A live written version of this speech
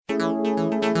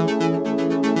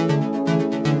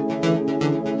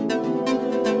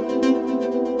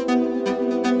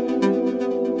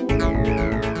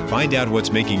Find out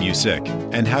what's making you sick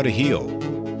and how to heal.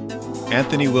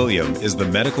 Anthony William is the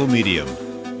medical medium.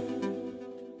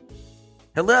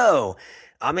 Hello,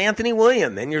 I'm Anthony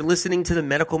William, and you're listening to the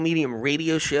Medical Medium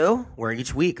radio show, where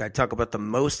each week I talk about the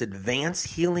most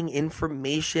advanced healing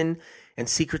information and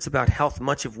secrets about health,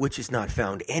 much of which is not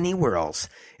found anywhere else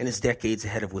and is decades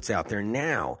ahead of what's out there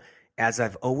now. As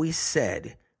I've always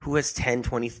said, who has 10,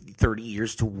 20, 30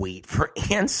 years to wait for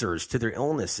answers to their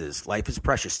illnesses? Life is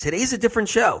precious. Today's a different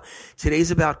show.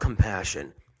 Today's about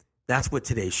compassion. That's what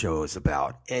today's show is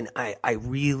about. And I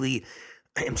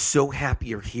am so happy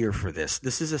you're here for this.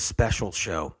 This is a special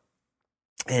show.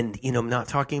 And, I'm not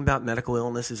talking about medical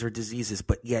illnesses or diseases,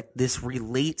 but yet this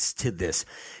relates to this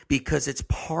because it's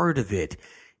part of it.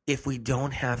 If we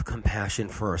don't have compassion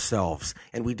for ourselves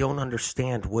and we don't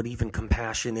understand what even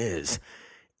compassion is,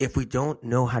 if we don't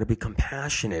know how to be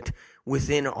compassionate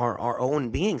within our own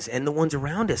beings and the ones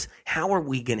around us, how are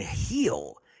we going to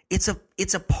heal? It's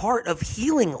a part of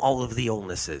healing all of the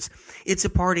illnesses. It's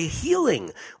a part of healing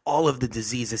all of the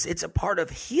diseases. It's a part of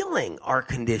healing our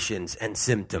conditions and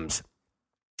symptoms.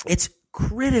 It's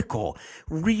critical,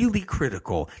 really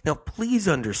critical. Now, please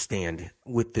understand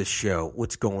with this show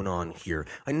what's going on here.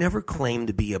 I never claim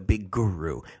to be a big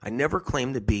guru. I never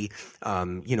claim to be,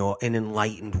 an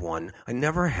enlightened one. I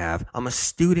never have. I'm a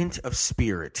student of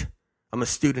spirit.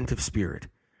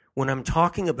 When I'm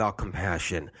talking about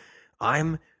compassion,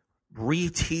 I'm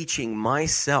reteaching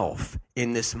myself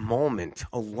in this moment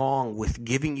along with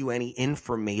giving you any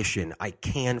information I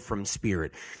can from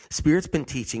Spirit. Spirit's been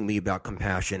teaching me about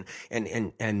compassion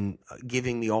and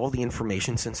giving me all the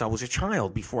information since I was a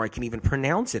child before I can even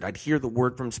pronounce it. I'd hear the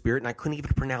word from Spirit and I couldn't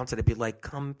even pronounce it. I'd be like,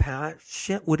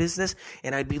 compassion, what is this?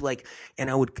 And I'd be like,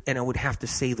 and I would have to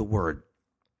say the word.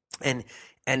 And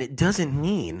it doesn't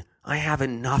mean I have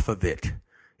enough of it.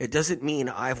 It doesn't mean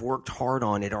I've worked hard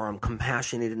on it or I'm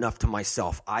compassionate enough to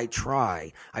myself. I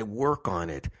try. I work on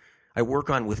it. I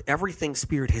work on with everything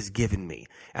Spirit has given me.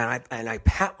 And I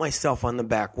pat myself on the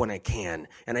back when I can.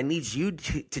 And I need you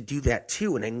to do that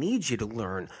too. And I need you to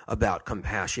learn about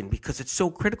compassion because it's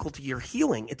so critical to your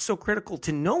healing. It's so critical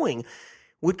to knowing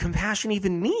what compassion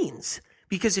even means.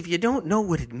 Because if you don't know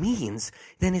what it means,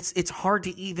 then it's hard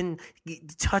to even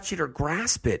touch it or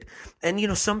grasp it.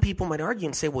 And, some people might argue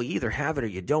and say, well, you either have it or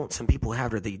you don't. Some people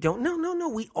have it or you don't. No.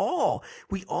 We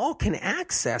all can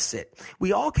access it.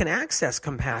 We all can access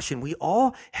compassion. We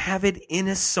all have it in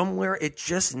us somewhere. It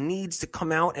just needs to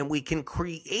come out and we can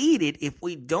create it if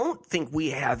we don't think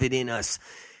we have it in us.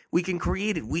 We can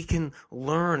create it. We can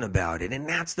learn about it. And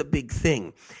that's the big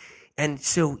thing. And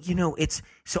so,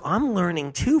 so I'm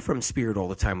learning too from Spirit all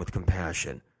the time with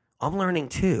compassion. I'm learning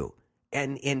too.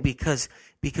 And because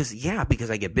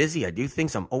I get busy, I do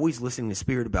things. I'm always listening to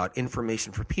Spirit about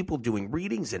information for people, doing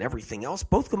readings and everything else,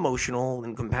 both emotional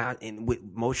and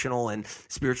emotional and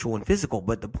spiritual and physical.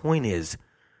 But the point is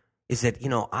that,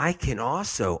 I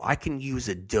can use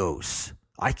a dose.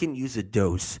 I can use a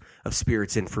dose of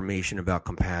Spirit's information about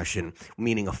compassion,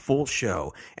 meaning a full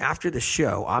show. After the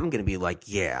show, I'm going to be like,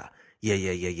 yeah.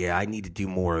 I need to do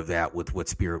more of that with what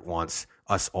Spirit wants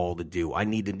us all to do. I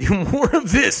need to do more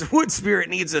of this, what Spirit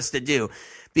needs us to do.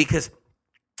 Because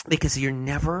there's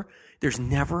never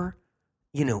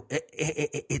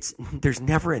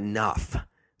enough.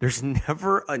 There's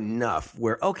never enough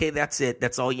where, okay, that's it.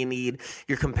 That's all you need.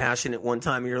 You're compassionate one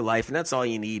time in your life and that's all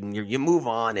you need. And you move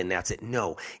on and that's it.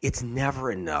 No, it's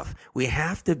never enough. We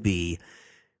have to be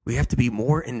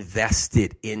more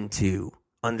invested into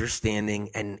understanding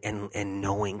and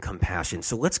knowing compassion.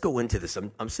 So let's go into this.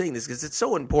 I'm saying this because it's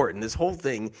so important. This whole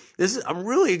thing, I'm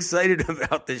really excited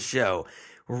about this show.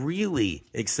 Really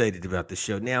excited about this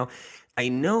show. Now, I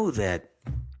know that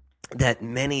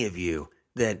many of you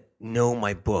that know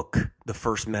my book, the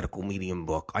first Medical Medium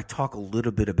book, I talk a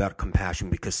little bit about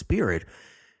compassion because Spirit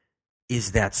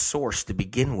is that source to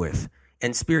begin with.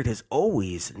 And Spirit has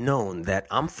always known that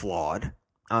I'm flawed.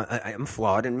 I'm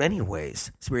flawed in many ways.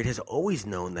 Spirit has always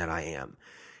known that I am.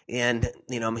 And,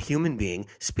 I'm a human being.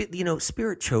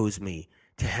 Spirit chose me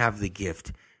to have the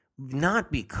gift, not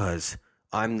because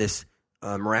I'm this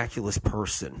miraculous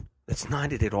person. That's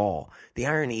not it at all. The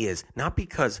irony is not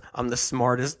because I'm the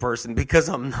smartest person, because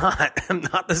I'm not. I'm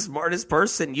not the smartest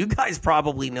person. You guys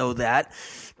probably know that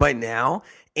by now.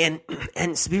 And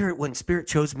when Spirit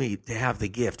chose me to have the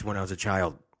gift when I was a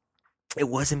child, it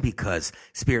wasn't because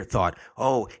Spirit thought,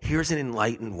 oh, here's an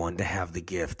enlightened one to have the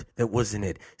gift. That wasn't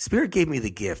it. Spirit gave me the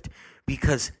gift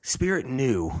because Spirit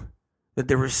knew that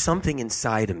there was something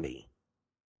inside of me.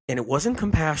 And it wasn't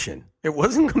compassion. It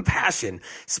wasn't compassion.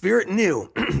 Spirit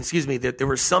knew, that there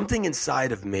was something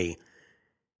inside of me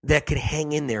that could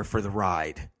hang in there for the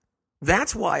ride.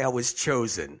 That's why I was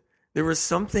chosen. There was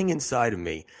something inside of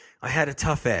me. I had a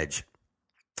tough edge.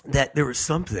 That there was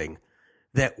something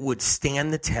that would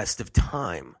stand the test of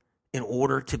time in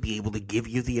order to be able to give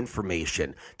you the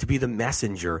information, to be the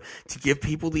messenger, to give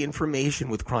people the information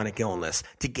with chronic illness,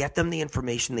 to get them the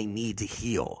information they need to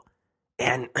heal.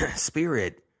 And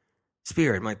Spirit,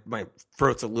 my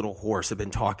throat's a little hoarse. I've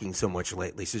been talking so much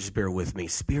lately, so just bear with me.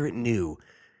 Spirit knew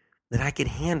that I could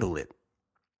handle it,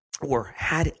 or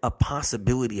had a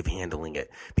possibility of handling it.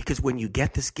 Because when you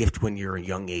get this gift when you're a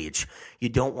young age, you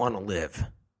don't want to live.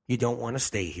 You don't want to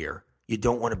stay here. You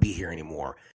don't want to be here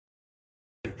anymore.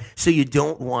 So you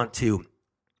don't want to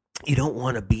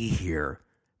be here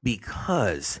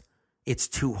because it's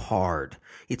too hard.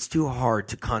 It's too hard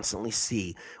to constantly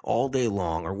see all day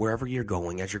long, or wherever you're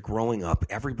going as you're growing up,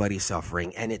 everybody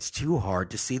suffering, and it's too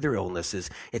hard to see their illnesses.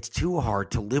 It's too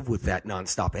hard to live with that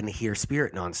nonstop and to hear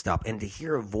Spirit nonstop and to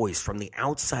hear a voice from the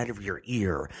outside of your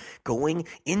ear going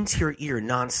into your ear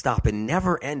nonstop and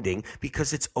never ending,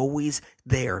 because it's always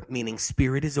there, meaning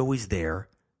Spirit is always there.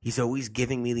 He's always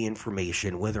giving me the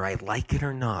information, whether I like it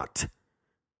or not.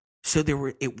 So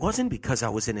it wasn't because I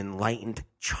was an enlightened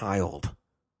child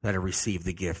that I received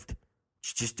the gift.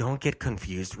 Just don't get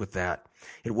confused with that.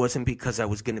 It wasn't because I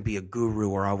was going to be a guru,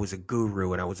 or I was a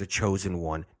guru and I was a chosen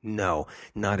one. No,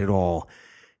 not at all.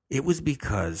 It was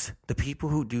because the people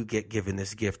who do get given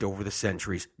this gift over the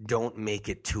centuries don't make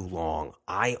it too long.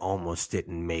 I almost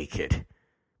didn't make it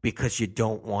because you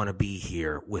don't want to be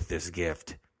here with this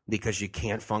gift. Because you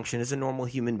can't function as a normal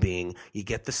human being. You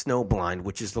get the snow blind,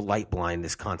 which is the light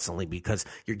blindness constantly, because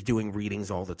you're doing readings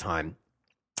all the time.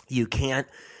 You can't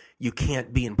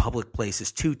be in public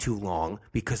places too long,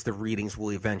 because the readings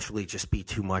will eventually just be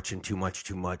too much and too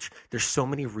much. There's so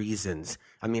many reasons.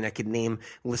 I mean, I could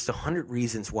list 100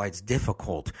 reasons why it's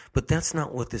difficult, but that's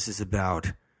not what this is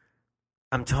about.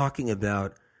 I'm talking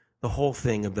about the whole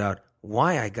thing about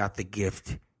why I got the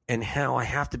gift and how I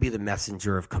have to be the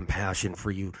messenger of compassion for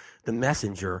you, the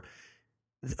messenger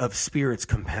of Spirit's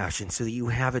compassion, so that you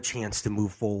have a chance to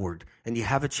move forward and you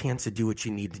have a chance to do what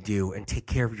you need to do and take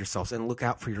care of yourselves and look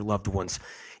out for your loved ones.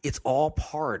 It's all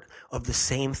part of the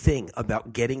same thing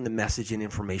about getting the message and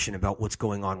information about what's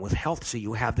going on with health, so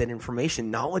you have that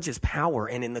information. Knowledge is power,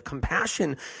 and in the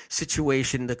compassion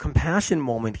situation, the compassion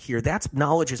moment here, that's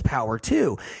knowledge is power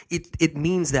too. It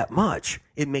means that much.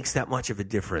 It makes that much of a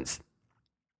difference.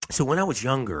 So when I was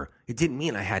younger, it didn't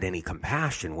mean I had any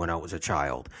compassion when I was a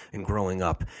child and growing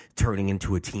up, turning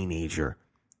into a teenager.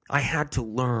 I had to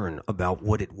learn about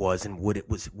what it was and what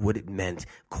it meant.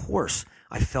 Of course,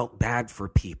 I felt bad for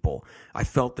people. I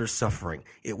felt their suffering.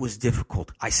 It was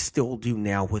difficult. I still do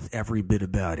now with every bit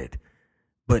about it.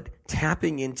 But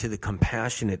tapping into the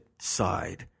compassionate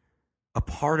side, a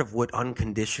part of what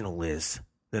unconditional is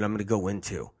that I'm going to go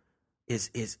into,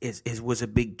 was a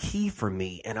big key for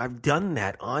me. And I've done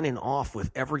that on and off with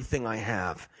everything I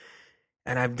have.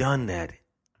 And I've done that.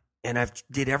 And I've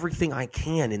did everything I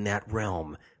can in that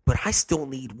realm. But I still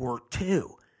need work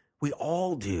too. We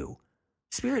all do.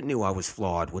 Spirit knew I was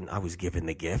flawed when I was given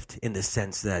the gift, in the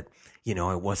sense that,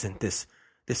 I wasn't this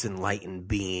enlightened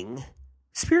being.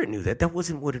 Spirit knew that. That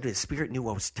wasn't what it is. Spirit knew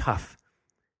I was tough,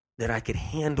 that I could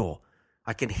handle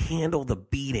the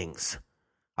beatings.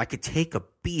 I could take a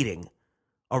beating,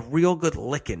 a real good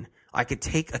licking. I could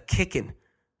take a kicking.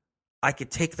 I could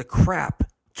take the crap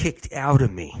kicked out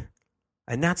of me.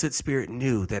 And that's what Spirit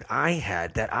knew that I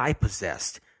had, that I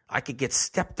possessed. I could get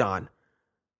stepped on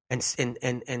and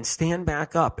stand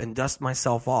back up and dust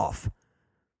myself off.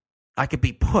 I could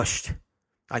be pushed.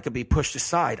 I could be pushed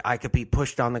aside. I could be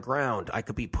pushed on the ground. I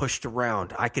could be pushed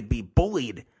around. I could be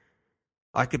bullied.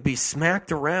 I could be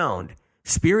smacked around.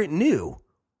 Spirit knew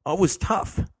I was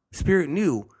tough. Spirit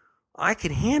knew I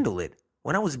could handle it.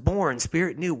 When I was born,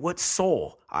 Spirit knew what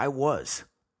soul I was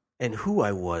and who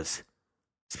I was.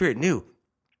 Spirit knew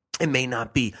it may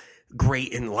not be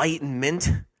great enlightenment.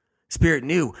 Spirit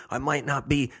knew I might not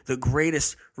be the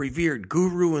greatest revered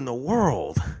guru in the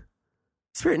world.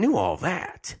 Spirit knew all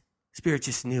that. Spirit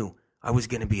just knew I was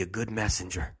going to be a good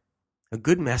messenger. A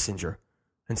good messenger.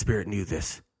 And Spirit knew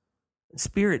this. And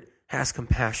Spirit has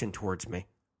compassion towards me.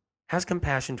 Has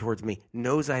compassion towards me.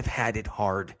 Knows I've had it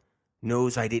hard.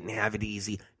 Knows I didn't have it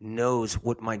easy. Knows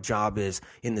what my job is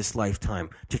in this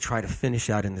lifetime, to try to finish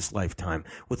out in this lifetime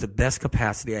with the best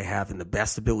capacity I have and the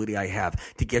best ability I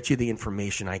have to get you the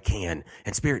information I can.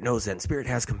 And Spirit knows that. And Spirit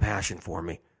has compassion for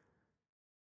me.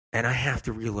 And I have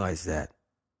to realize that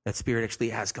Spirit actually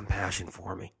has compassion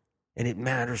for me. And it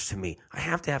matters to me. I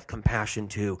have to have compassion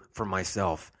too for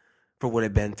myself, for what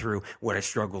I've been through, what I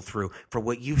struggled through, for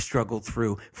what you've struggled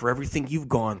through, for everything you've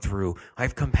gone through. I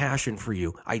have compassion for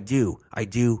you. I do.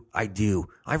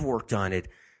 I've worked on it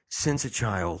since a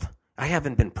child. I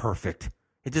haven't been perfect.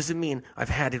 It doesn't mean I've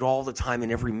had it all the time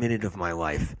in every minute of my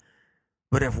life,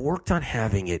 but I've worked on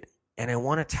having it, and I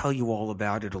want to tell you all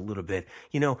about it a little bit.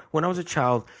 You know, when I was a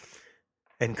child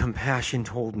and compassion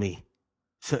told me,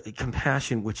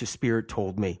 compassion, which is Spirit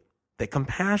told me, that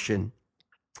compassion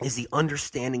is the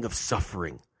understanding of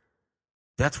suffering.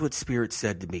 That's what Spirit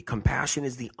said to me. Compassion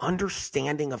is the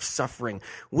understanding of suffering.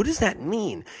 What does that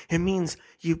mean? It means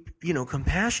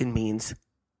compassion means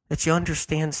that you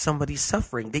understand somebody's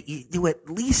suffering, that you at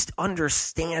least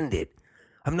understand it.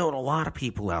 I've known a lot of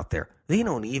people out there, they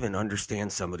don't even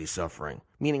understand somebody's suffering.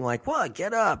 Meaning like, well,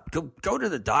 get up, go to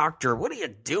the doctor. What are you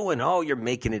doing? Oh, you're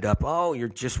making it up. Oh, you're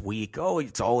just weak. Oh,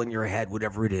 it's all in your head,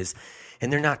 whatever it is.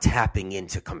 And they're not tapping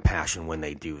into compassion when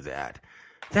they do that.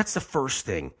 That's the first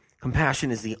thing.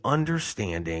 Compassion is the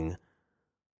understanding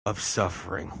of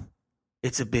suffering.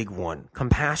 It's a big one.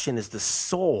 Compassion is the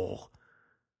soul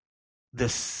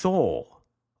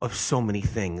of so many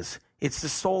things. It's the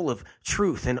soul of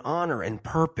truth and honor and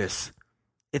purpose.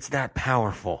 It's that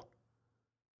powerful.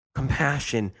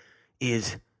 Compassion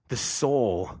is the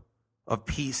soul of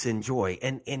peace and joy,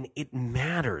 and it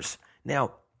matters.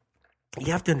 Now,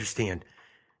 you have to understand,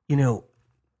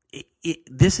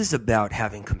 this is about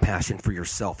having compassion for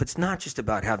yourself. It's not just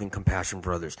about having compassion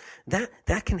for others.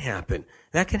 That can happen.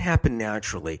 That can happen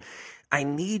naturally. I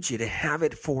need you to have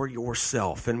it for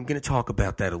yourself, and I'm going to talk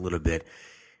about that a little bit.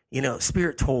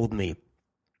 Spirit told me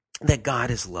that God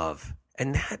is love,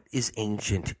 and that is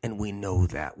ancient, and we know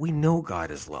that. We know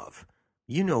God is love.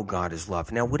 You know God is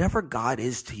love. Now, whatever God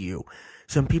is to you,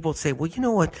 some people say, well, you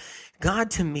know what?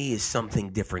 God to me is something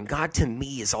different. God to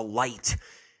me is a light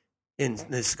in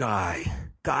the sky.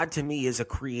 God to me is a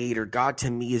creator. God to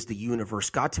me is the universe.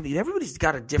 God to me, everybody's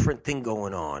got a different thing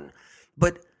going on.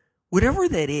 But whatever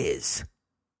that is,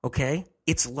 okay,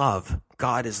 it's love.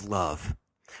 God is love.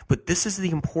 But this is the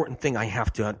important thing I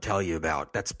have to tell you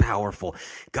about. That's powerful.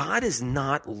 God is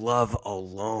not love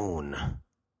alone.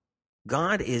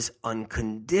 God is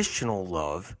unconditional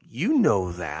love. You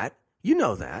know that. You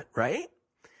know that, right?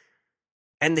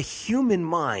 And the human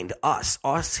mind, us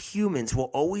humans, will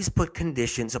always put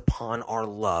conditions upon our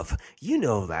love. You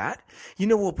know that.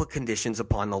 We'll put conditions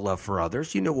upon the love for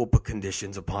others. We'll put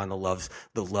conditions upon the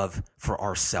love for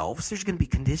ourselves. There's going to be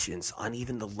conditions on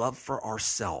even the love for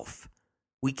ourselves.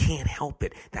 We can't help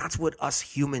it. That's what us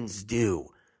humans do,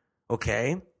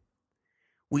 okay?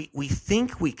 We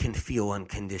think we can feel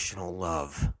unconditional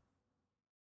love.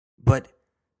 But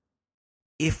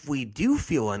if we do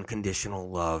feel unconditional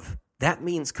love, that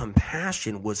means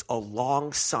compassion was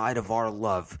alongside of our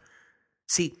love.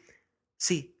 See,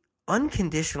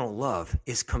 unconditional love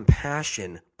is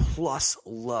compassion plus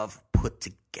love put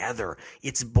together.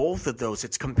 It's both of those.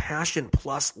 It's compassion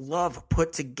plus love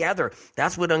put together.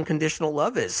 That's what unconditional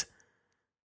love is.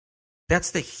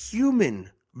 That's the human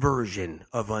version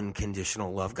of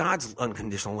unconditional love. God's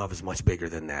unconditional love is much bigger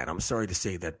than that. I'm sorry to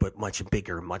say that, but much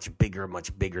bigger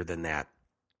than that.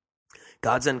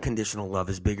 God's unconditional love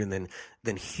is bigger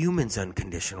than humans'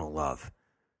 unconditional love.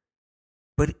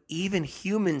 But even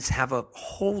humans have a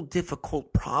whole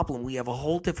difficult problem. We have a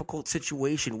whole difficult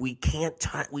situation. We can't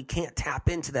tap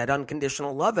into that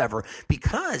unconditional love ever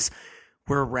because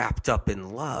we're wrapped up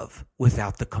in love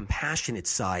without the compassionate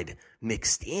side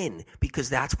mixed in, because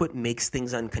that's what makes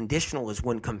things unconditional, is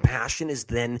when compassion is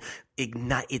then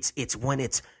it's when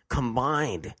it's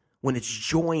combined. When it's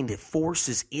joined, it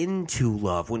forces into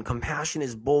love. When compassion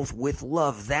is both with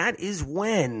love, that is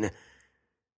when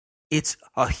it's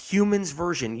a human's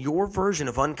version, your version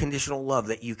of unconditional love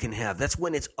that you can have. That's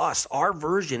when it's us, our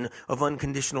version of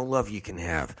unconditional love you can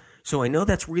have. So I know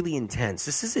that's really intense.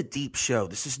 This is a deep show.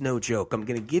 This is no joke. I'm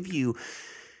going to give you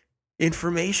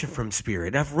information from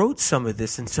Spirit. I've wrote some of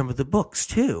this in some of the books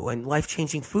too. And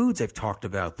Life-Changing Foods, I've talked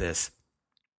about this,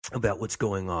 about what's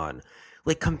going on.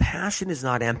 Like, compassion is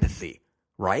not empathy,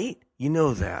 right? You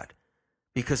know that,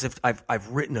 because I've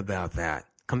written about that.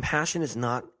 Compassion is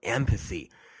not empathy.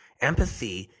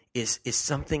 Empathy is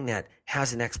something that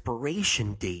has an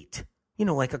expiration date,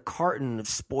 like a carton of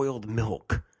spoiled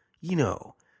milk.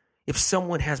 If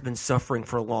someone has been suffering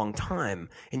for a long time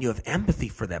and you have empathy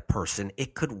for that person,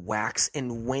 it could wax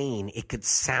and wane. It could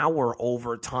sour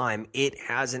over time. It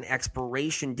has an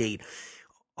expiration date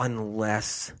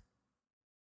unless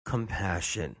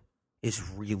compassion is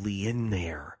really in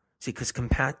there. See, because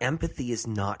empathy is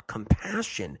not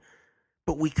compassion,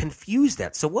 but we confuse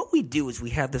that. So what we do is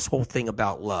we have this whole thing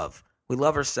about love. We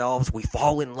love ourselves. We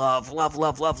fall in love,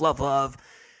 love.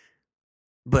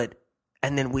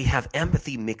 And then we have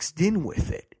empathy mixed in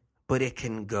with it, but it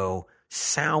can go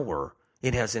sour.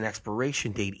 It has an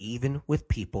expiration date even with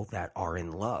people that are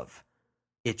in love.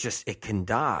 It can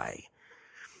die.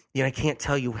 I can't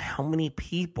tell you how many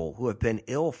people who have been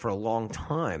ill for a long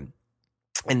time,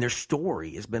 and their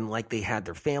story has been like they had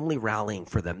their family rallying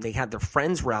for them. They had their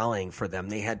friends rallying for them.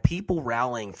 They had people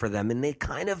rallying for them, and they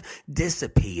kind of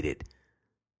dissipated.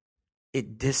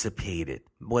 It dissipated,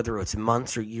 whether it's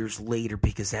months or years later,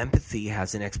 because empathy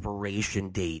has an expiration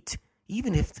date.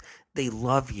 Even if they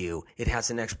love you, it has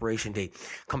an expiration date.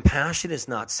 Compassion is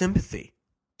not sympathy.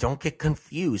 Don't get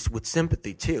confused with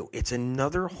sympathy, too. It's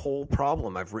another whole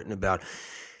problem I've written about.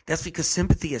 That's because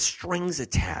sympathy has strings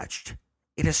attached.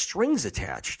 It has strings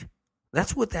attached.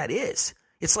 That's what that is.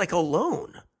 It's like a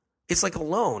loan.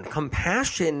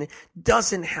 Compassion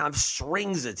doesn't have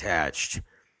strings attached.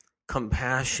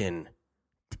 Compassion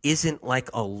isn't like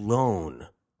a loan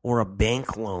or a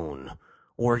bank loan,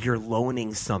 or you're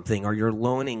loaning something, or you're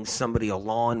loaning somebody a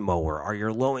lawnmower, or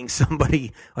you're loaning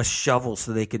somebody a shovel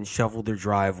so they can shovel their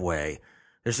driveway.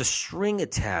 There's a string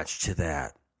attached to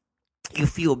that. You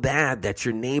feel bad that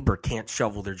your neighbor can't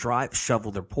shovel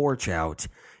their porch out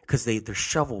because their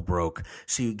shovel broke.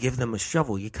 So you give them a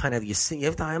shovel.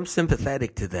 I'm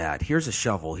sympathetic to that. Here's a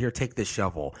shovel. Here, take this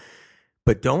shovel.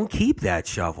 But don't keep that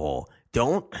shovel.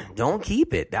 Don't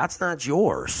keep it. That's not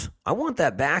yours. I want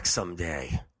that back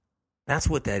someday. That's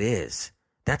what that is.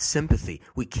 That's sympathy.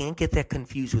 We can't get that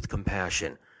confused with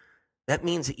compassion. That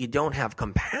means that you don't have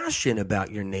compassion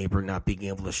about your neighbor not being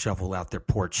able to shovel out their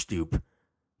porch stoop.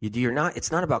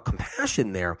 It's not about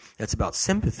compassion there. It's about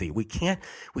sympathy. We can't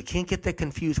get that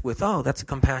confused with, that's a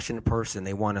compassionate person.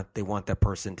 They want that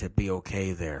person to be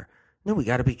okay there. No, we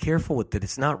got to be careful with it.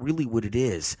 It's not really what it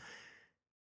is.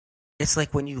 It's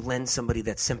like when you lend somebody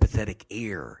that sympathetic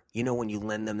ear. When you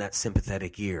lend them that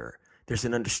sympathetic ear, there's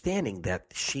an understanding that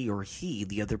she or he,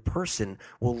 the other person,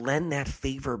 will lend that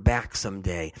favor back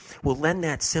someday, will lend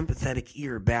that sympathetic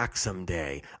ear back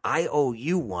someday. I owe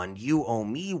you one, you owe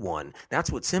me one.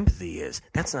 That's what sympathy is.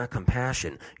 That's not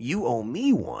compassion. You owe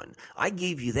me one. I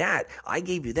gave you that. I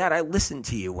listened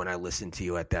to you when I listened to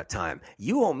you at that time.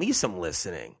 You owe me some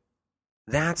listening.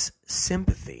 That's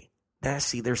sympathy.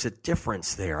 There's a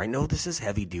difference there. I know this is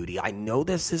heavy duty. I know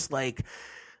this is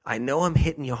I know I'm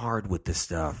hitting you hard with this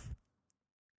stuff.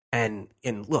 And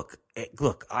look,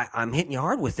 I'm hitting you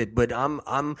hard with it, but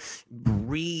I'm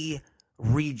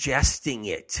re-digesting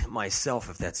it myself,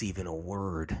 if that's even a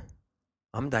word.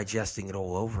 I'm digesting it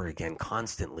all over again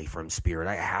constantly from spirit.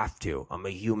 I have to. I'm a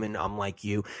human. I'm like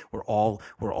you. We're all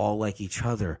like each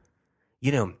other.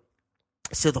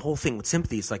 So the whole thing with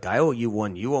sympathy is I owe you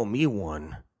one, you owe me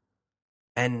one.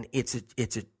 And it's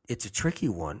a tricky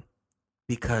one,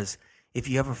 because if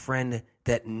you have a friend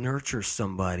that nurtures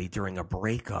somebody during a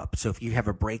breakup, so if you have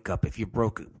a breakup, if you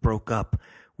broke up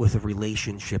with a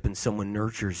relationship and someone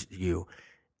nurtures you,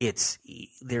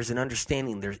 there's an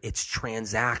understanding it's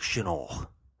transactional.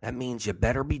 That means you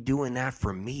better be doing that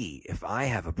for me. If I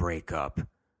have a breakup,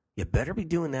 you better be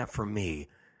doing that for me.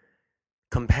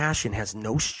 Compassion has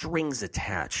no strings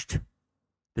attached.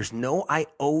 There's no I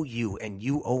owe you and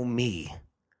you owe me.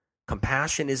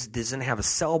 Compassion doesn't have a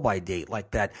sell-by date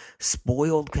like that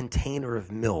spoiled container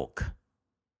of milk.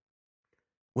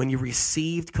 When you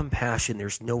received compassion,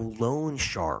 there's no loan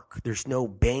shark. There's no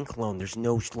bank loan. There's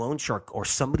no loan shark or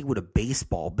somebody with a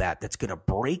baseball bat that's going to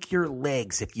break your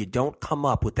legs if you don't come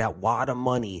up with that wad of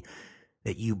money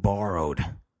that you borrowed.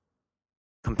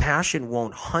 Compassion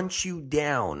won't hunt you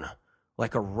down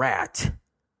like a rat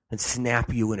and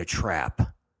snap you in a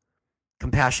trap.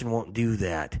 Compassion won't do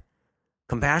that.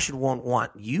 Compassion won't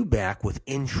want you back with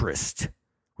interest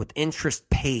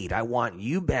paid. I want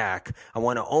you back. I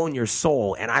want to own your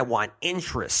soul, and I want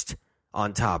interest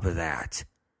on top of that.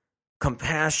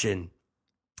 Compassion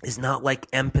is not like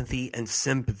empathy and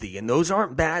sympathy, and those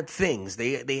aren't bad things.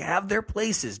 They have their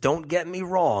places. Don't get me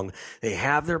wrong. They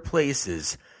have their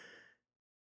places.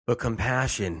 But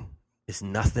compassion is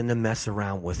nothing to mess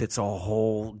around with. It's a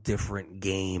whole different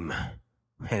game.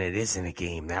 And it isn't a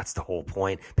game. That's the whole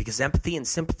point. Because empathy and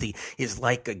sympathy is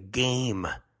like a game.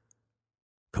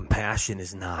 Compassion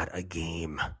is not a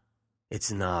game.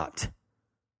 It's not.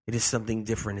 It is something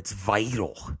different. It's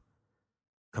vital.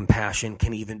 Compassion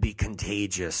can even be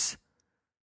contagious.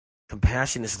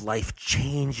 Compassion is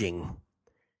life-changing.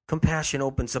 Compassion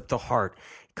opens up the heart.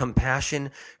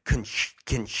 Compassion can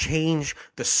change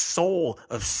the soul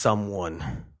of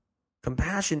someone.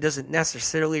 Compassion doesn't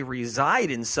necessarily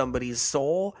reside in somebody's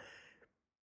soul.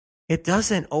 It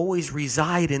doesn't always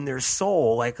reside in their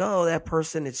soul. Like, oh, that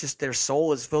person, it's just their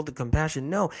soul is filled with compassion.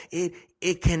 No,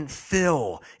 it can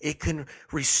fill. It can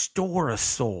restore a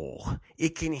soul.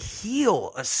 It can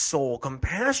heal a soul.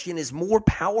 Compassion is more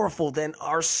powerful than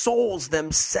our souls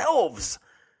themselves.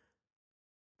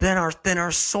 Than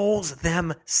our souls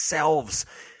themselves.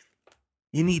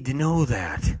 You need to know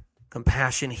that.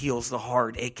 Compassion heals the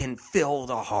heart. It can fill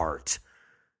the heart.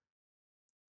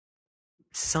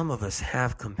 Some of us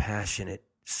have compassionate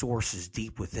sources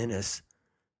deep within us,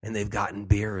 and they've gotten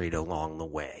buried along the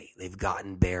way. They've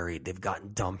gotten buried. They've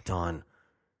gotten dumped on.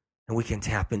 And we can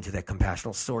tap into that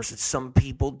compassionate source. And some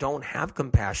people don't have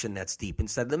compassion that's deep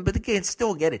inside them, but they can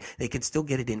still get it. They can still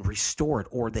get it and restore it,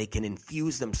 or they can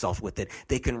infuse themselves with it.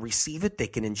 They can receive it. They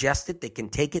can ingest it. They can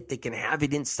take it. They can have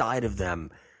it inside of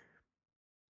them.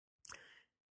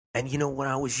 And when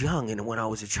I was young and when I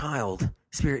was a child,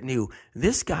 Spirit knew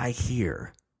this guy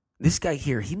here,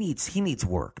 he needs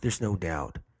work. There's no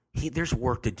doubt. There's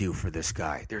work to do for this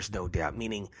guy. There's no doubt.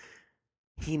 Meaning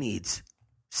he needs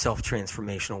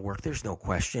self-transformational work. There's no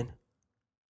question.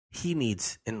 He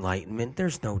needs enlightenment.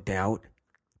 There's no doubt.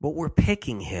 But we're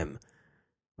picking him.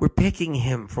 We're picking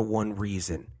him for one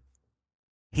reason.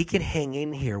 He can hang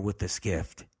in here with this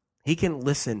gift. He can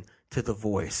listen to the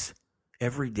voice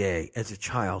every day as a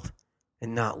child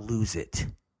and not lose it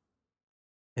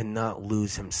and not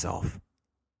lose himself.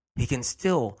 He can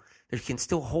still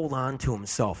hold on to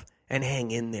himself and hang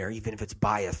in there, even if it's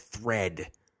by a thread.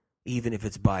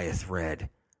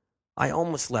 I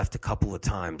almost left a couple of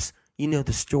times. You know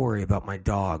the story about my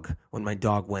dog, when my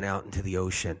dog went out into the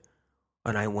ocean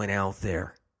and I went out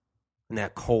there in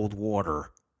that cold water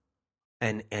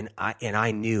and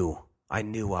I knew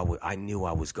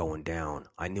I was going down.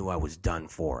 I knew I was done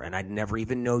for. And I'd never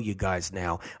even know you guys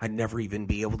now. I'd never even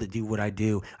be able to do what I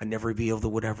do. I'd never be able to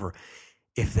whatever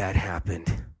if that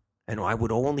happened. And I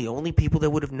would only people that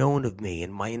would have known of me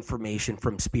and my information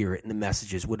from Spirit and the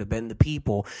messages would have been the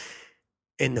people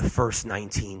in the first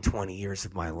 19, 20 years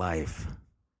of my life.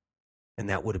 And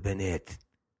that would have been it.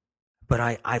 But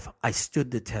I stood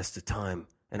the test of time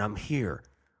and I'm here.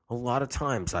 A lot of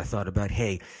times I thought about,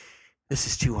 hey, this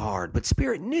is too hard. But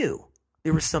Spirit knew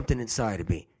there was something inside of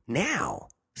me. Now,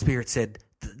 Spirit said,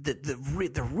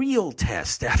 the real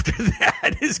test after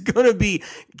that is going to be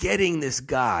getting this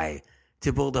guy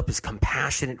to build up his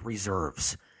compassionate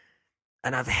reserves.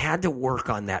 And I've had to work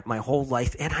on that my whole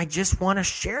life. And I just want to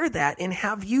share that and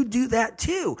have you do that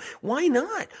too. Why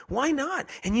not? Why not?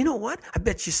 And you know what? I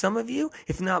bet you some of you,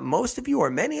 if not most of you or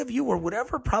many of you or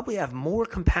whatever, probably have more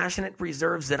compassionate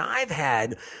reserves than I've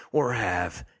had or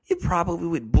have. You probably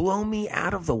would blow me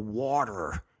out of the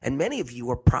water. And many of you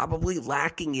are probably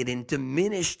lacking it and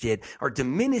diminished it or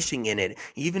diminishing in it,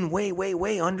 even way, way,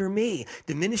 way under me,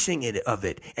 diminishing it of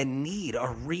it and need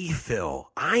a refill.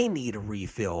 I need a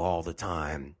refill all the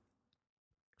time.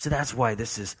 So that's why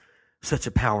this is such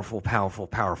a powerful, powerful,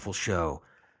 powerful show.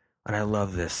 And I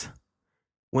love this.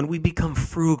 When we become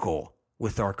frugal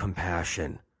with our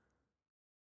compassion,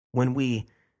 when we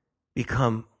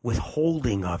become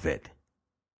withholding of it,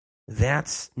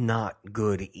 that's not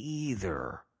good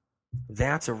either.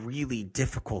 That's a really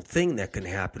difficult thing that can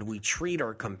happen. We treat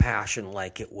our compassion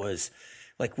like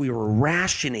we were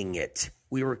rationing it.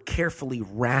 We were carefully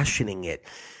rationing it.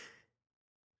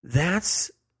 That's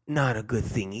not a good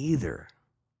thing either.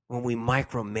 When we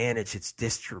micromanage its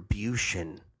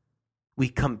distribution, we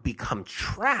become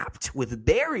trapped with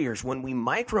barriers when we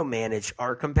micromanage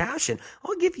our compassion.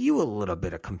 I'll give you a little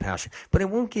bit of compassion, but I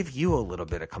won't give you a little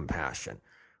bit of compassion.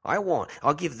 I won't.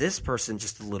 I'll give this person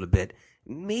just a little bit.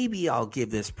 Maybe I'll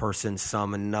give this person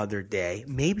some another day.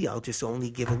 Maybe I'll just only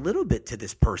give a little bit to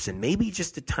this person. Maybe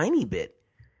just a tiny bit.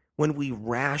 When we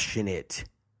ration it,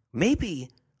 maybe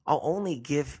I'll only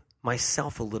give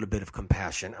myself a little bit of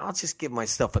compassion. I'll just give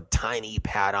myself a tiny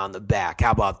pat on the back.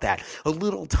 How about that? A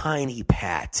little tiny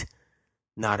pat.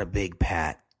 Not a big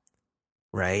pat.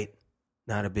 Right?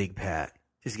 Not a big pat.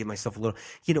 Just give myself a little.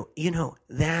 You know,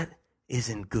 that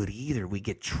isn't good either. We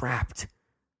get trapped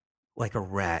like a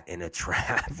rat in a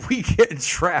trap. We get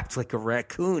trapped like a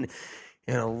raccoon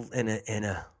in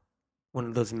a one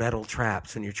of those metal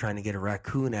traps when you're trying to get a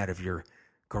raccoon out of your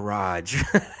garage.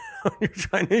 When you're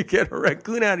trying to get a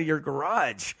raccoon out of your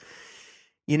garage.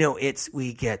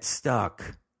 We get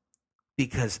stuck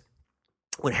because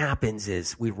what happens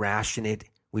is we ration it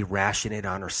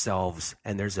on ourselves,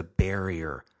 and there's a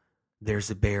barrier.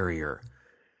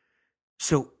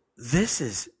 So this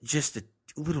is just a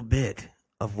little bit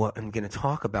of what I'm going to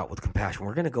talk about with compassion.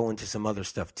 We're going to go into some other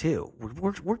stuff too.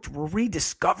 We're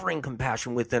rediscovering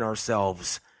compassion within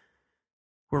ourselves.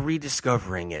 We're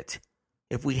rediscovering it.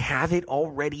 If we have it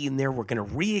already in there, we're going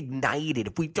to reignite it.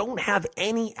 If we don't have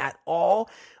any at all,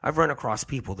 I've run across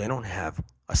people, they don't have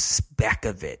a speck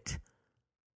of it.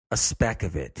 A speck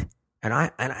of it. And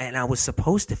I was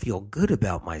supposed to feel good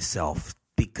about myself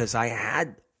because I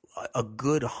had a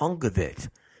good hunk of it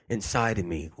inside of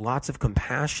me, lots of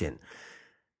compassion.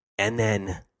 And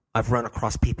then I've run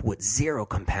across people with zero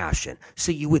compassion.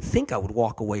 So you would think I would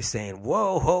walk away saying,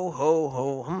 whoa, ho, ho,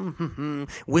 ho,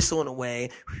 whistling away,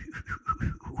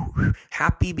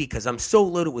 happy because I'm so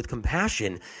loaded with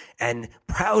compassion and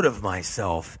proud of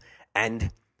myself. And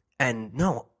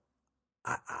no,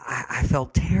 I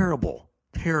felt terrible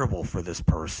for this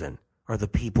person or the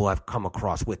people I've come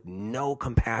across with no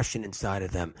compassion inside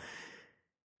of them.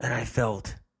 And I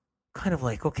felt kind of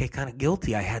like, okay, kind of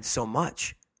guilty. I had so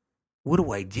much. What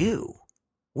do I do?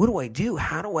 What do I do?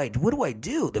 What do I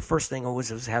do? The first thing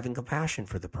was having compassion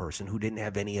for the person who didn't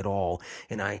have any at all.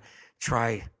 And I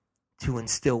try to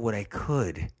instill what I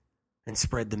could and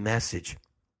spread the message.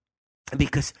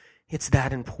 Because it's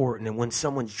that important. And when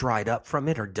someone's dried up from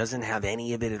it or doesn't have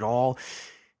any of it at all,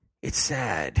 it's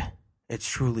sad. It's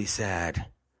truly sad.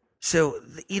 So,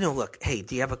 look, hey,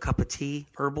 do you have a cup of tea?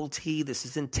 Herbal tea? This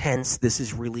is intense. This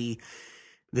is really,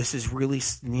 this is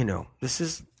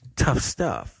tough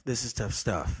stuff. This is tough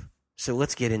stuff. So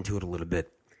let's get into it a little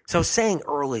bit. So I was saying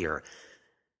earlier,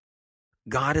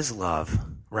 God is love,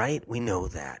 right? We know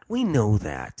that.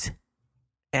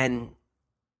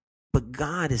 But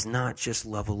God is not just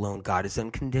love alone. God is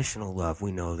unconditional love.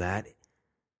 We know that.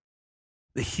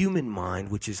 The human mind,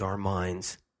 which is our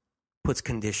minds, puts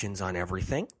conditions on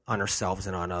everything, on ourselves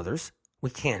and on others. We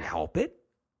can't help it.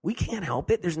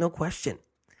 There's no question.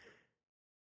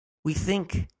 We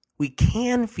think we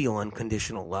can feel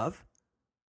unconditional love,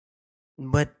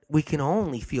 but we can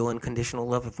only feel unconditional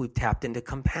love if we've tapped into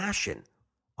compassion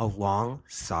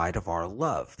alongside of our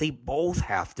love. They both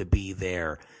have to be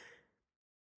there.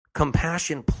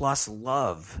 Compassion plus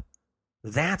love.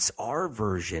 That's our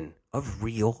version of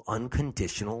real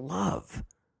unconditional love.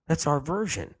 That's our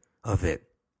version of it.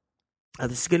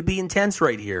 This is going to be intense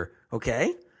right here,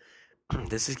 okay?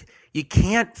 You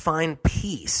can't find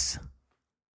peace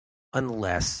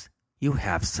unless you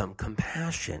have some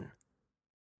compassion.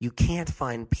 You can't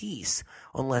find peace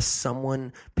unless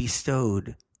someone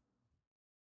bestowed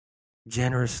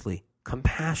generously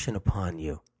compassion upon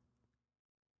you.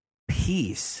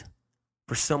 Peace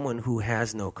for someone who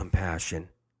has no compassion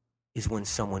is when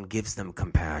someone gives them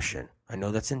compassion. I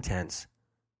know that's intense.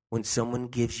 When someone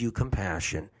gives you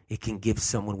compassion, it can give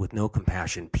someone with no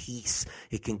compassion peace.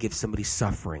 It can give somebody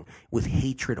suffering with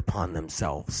hatred upon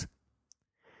themselves.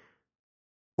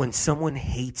 When someone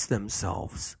hates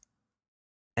themselves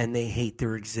and they hate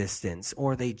their existence,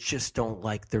 or they just don't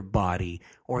like their body,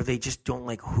 or they just don't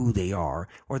like who they are,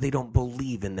 or they don't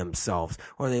believe in themselves,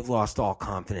 or they've lost all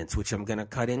confidence, which I'm going to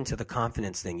cut into the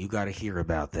confidence thing. You got to hear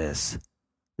about this.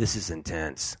 This is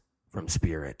intense from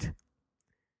Spirit.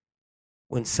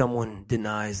 When someone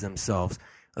denies themselves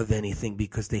of anything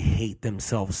because they hate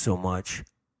themselves so much,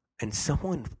 and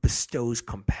someone bestows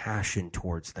compassion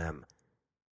towards them,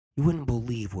 you wouldn't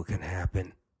believe what can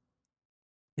happen.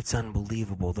 It's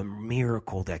unbelievable, the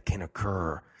miracle that can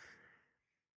occur.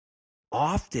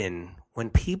 Often, when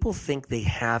people think they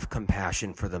have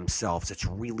compassion for themselves, it's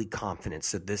really confidence.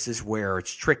 So this is where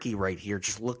it's tricky right here.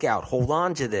 Just look out. Hold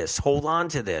on to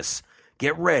this.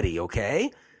 Get ready,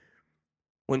 okay?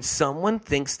 When someone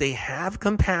thinks they have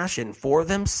compassion for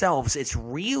themselves, it's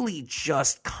really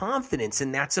just confidence,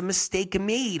 and that's a mistake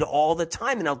made all the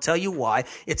time, and I'll tell you why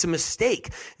it's a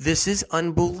mistake. This is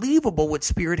unbelievable what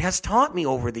Spirit has taught me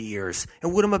over the years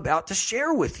and what I'm about to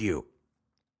share with you.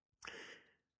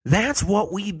 That's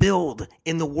what we build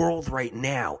in the world right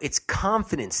now. It's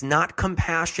confidence, not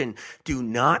compassion. Do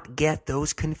not get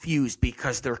those confused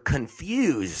because they're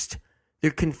confused. They're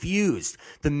confused.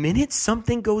 The minute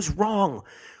something goes wrong,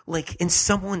 like in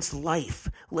someone's life,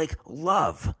 like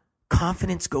love,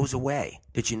 confidence goes away.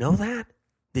 Did you know that?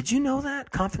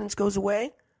 Confidence goes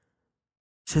away?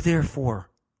 So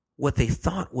therefore, what they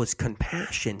thought was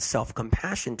compassion,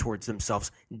 self-compassion towards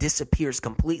themselves, disappears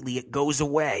completely. It goes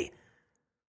away.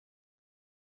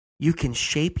 You can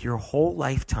shape your whole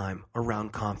lifetime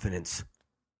around confidence.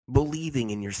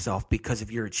 Believing in yourself because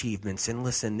of your achievements. And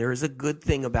listen, there is a good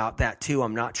thing about that too.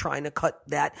 I'm not trying to cut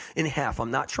that in half.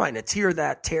 I'm not trying to tear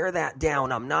that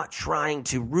down. I'm not trying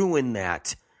to ruin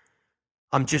that.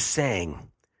 I'm just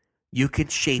saying you can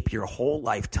shape your whole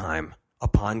lifetime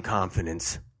upon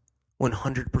confidence.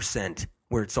 100%,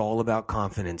 where it's all about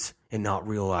confidence and not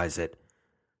realize it.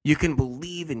 You can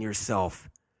believe in yourself,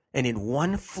 and in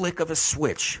one flick of a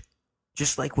switch,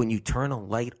 just like when you turn a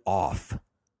light off,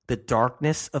 The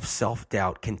darkness of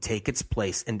self-doubt can take its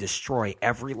place and destroy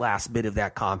every last bit of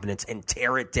that confidence and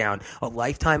tear it down. A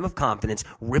lifetime of confidence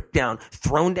ripped down,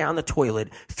 thrown down the toilet,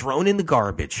 thrown in the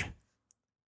garbage.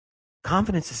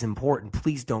 Confidence is important.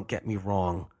 Please don't get me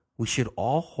wrong. We should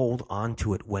all hold on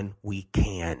to it when we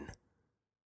can.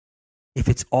 If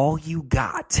it's all you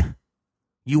got,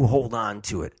 you hold on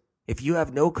to it. If you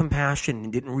have no compassion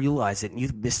and didn't realize it and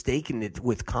you've mistaken it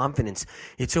with confidence,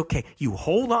 it's okay. You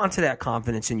hold on to that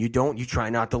confidence and you try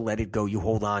not to let it go. You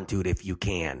hold on to it if you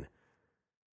can.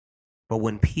 But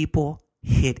when people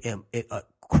hit a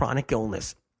chronic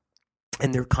illness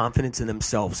and their confidence in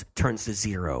themselves turns to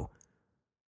zero,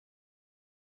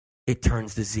 it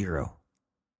turns to zero.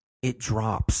 It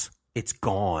drops. It's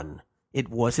gone. It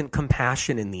wasn't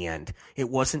compassion in the end. It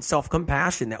wasn't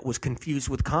self-compassion that was confused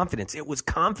with confidence. It was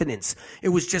confidence. It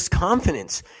was just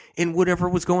confidence in whatever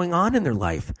was going on in their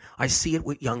life. I see it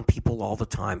with young people all the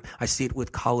time. I see it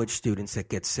with college students that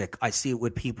get sick. I see it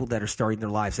with people that are starting their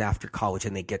lives after college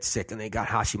and they get sick and they got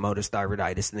Hashimoto's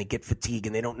thyroiditis and they get fatigue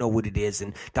and they don't know what it is.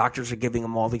 And doctors are giving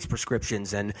them all these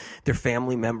prescriptions and their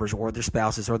family members or their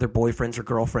spouses or their boyfriends or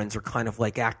girlfriends are kind of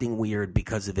like acting weird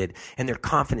because of it. And their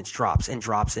confidence drops and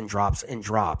drops and drops and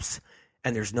drops,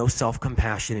 and there's no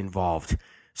self-compassion involved.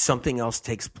 Something else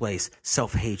takes place,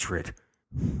 self-hatred.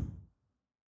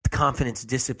 The confidence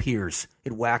disappears.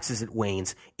 It waxes, it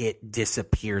wanes, it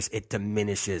disappears, it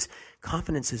diminishes.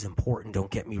 Confidence is important,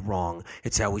 don't get me wrong.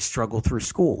 It's how we struggle through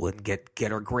school and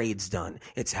get our grades done.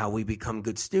 It's how we become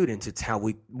good students. It's how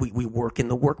we work in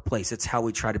the workplace. It's how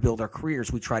we try to build our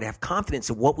careers. We try to have confidence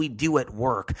in what we do at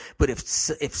work. But if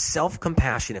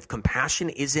self-compassion, if compassion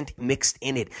isn't mixed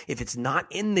in it, if it's not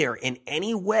in there in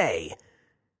any way,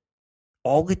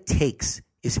 all it takes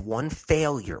is one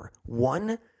failure,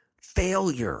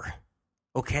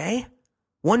 okay?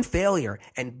 One failure,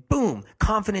 and boom,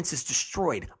 confidence is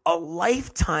destroyed. A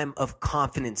lifetime of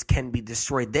confidence can be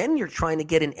destroyed. Then you're trying to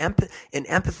get an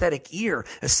empathetic ear,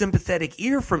 a sympathetic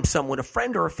ear from someone, a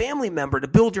friend or a family member to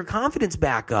build your confidence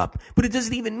back up. But it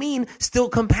doesn't even mean still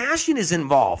compassion is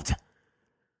involved.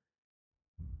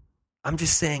 I'm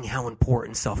just saying how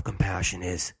important self-compassion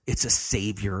is. It's a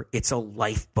savior. It's a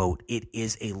lifeboat. It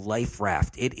is a life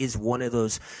raft. It is one of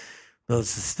those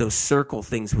circle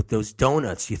things with those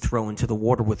donuts you throw into the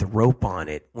water with a rope on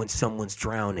it when someone's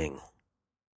drowning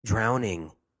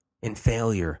in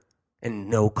failure and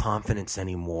no confidence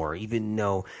anymore, even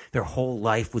though their whole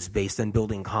life was based on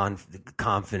building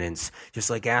confidence. Just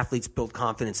like athletes build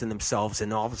confidence in themselves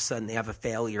and all of a sudden they have a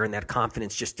failure and that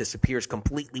confidence just disappears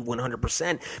completely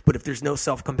 100%. But if there's no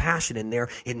self-compassion in there,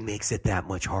 it makes it that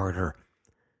much harder.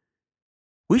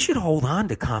 We should hold on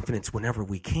to confidence whenever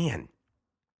we can.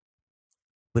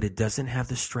 But it doesn't have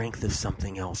the strength of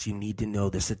something else. You need to know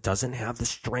this. It doesn't have the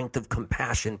strength of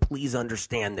compassion. Please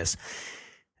understand this.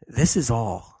 This is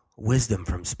all wisdom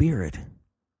from Spirit.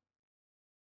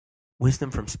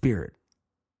 Wisdom from Spirit.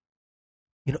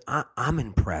 You know, I'm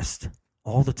impressed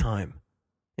all the time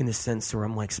in the sense where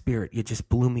I'm like, Spirit, you just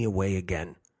blew me away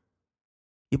again.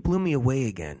 You blew me away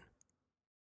again.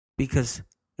 Because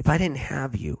if I didn't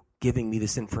have you giving me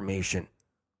this information,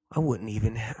 I wouldn't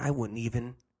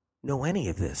even know any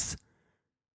of this.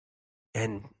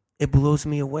 And it blows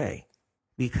me away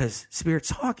because Spirit's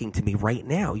talking to me right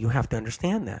now. You have to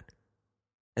understand that.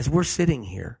 As we're sitting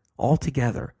here all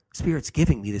together, Spirit's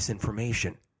giving me this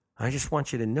information. I just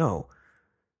want you to know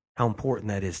how important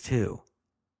that is too.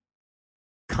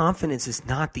 Confidence is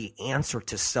not the answer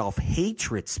to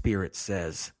self-hatred, Spirit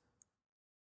says.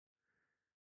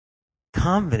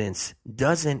 Confidence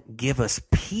doesn't give us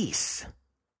peace.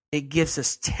 It gives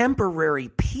us temporary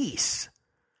peace.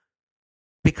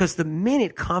 Because the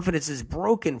minute confidence is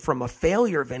broken from a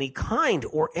failure of any kind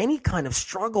or any kind of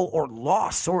struggle or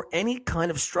loss or any kind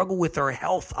of struggle with our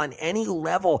health on any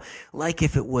level, like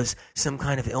if it was some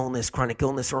kind of illness, chronic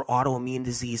illness or autoimmune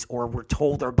disease, or we're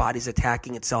told our body's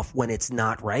attacking itself when it's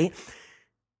not, right?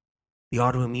 The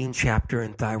autoimmune chapter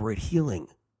in thyroid healing.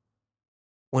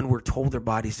 When we're told our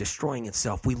body's destroying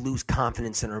itself, we lose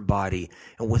confidence in our body.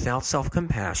 And without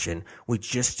self-compassion, we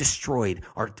just destroyed.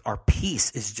 Our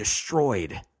peace is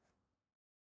destroyed.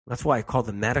 That's why I call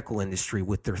the medical industry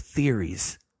with their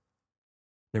theories.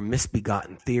 Their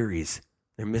misbegotten theories.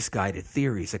 Their misguided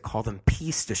theories. I call them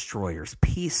peace destroyers,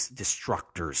 peace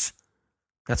destructors.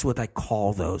 That's what I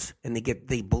call those. And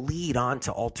they bleed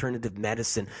onto alternative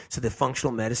medicine. So the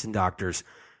functional medicine doctors,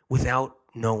 without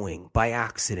knowing, by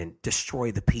accident,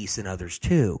 destroy the peace in others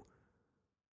too,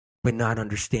 but not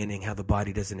understanding how the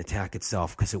body doesn't attack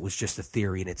itself because it was just a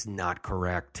theory and it's not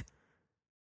correct.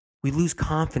 We lose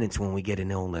confidence when we get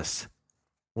an illness,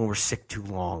 when we're sick too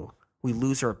long, We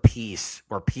lose our peace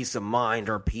of mind,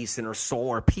 our peace in our soul,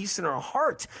 our peace in our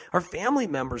heart. Our family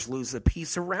members lose the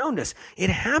peace around us. It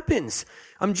happens.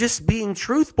 I'm just being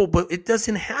truthful, but it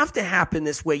doesn't have to happen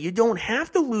this way. You don't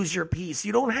have to lose your peace.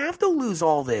 You don't have to lose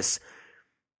all this.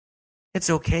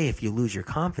 It's okay if you lose your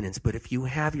confidence, but if you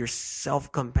have your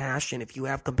self-compassion, if you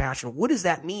have compassion, what does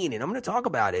that mean? And I'm going to talk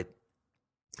about it.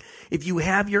 If you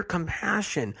have your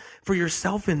compassion for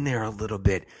yourself in there a little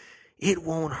bit, it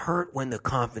won't hurt when the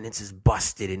confidence is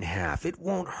busted in half. It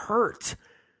won't hurt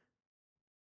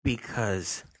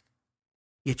because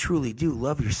you truly do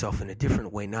love yourself in a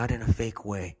different way, not in a fake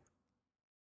way,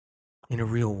 in a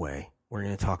real way. We're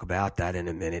going to talk about that in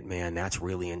a minute, man. That's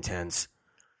really intense.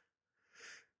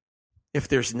 If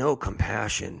there's no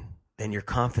compassion, then your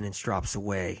confidence drops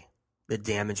away. The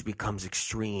damage becomes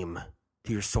extreme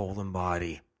to your soul and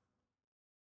body.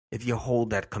 If you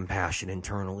hold that compassion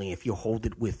internally, if you hold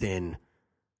it within,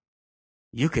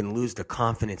 you can lose the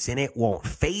confidence and it won't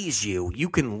faze you. You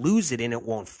can lose it and it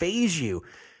won't faze you.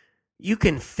 You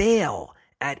can fail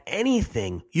at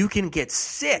anything. You can get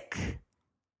sick.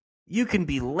 You can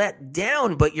be let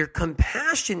down, but your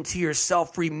compassion to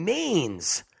yourself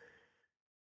remains.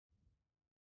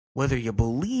 Whether you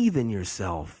believe in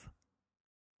yourself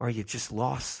or you just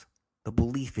lost the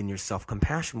belief in yourself,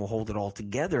 compassion will hold it all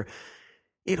together.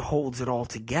 It holds it all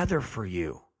together for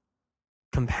you.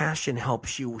 Compassion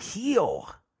helps you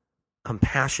heal.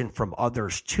 Compassion from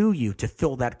others to you to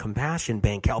fill that compassion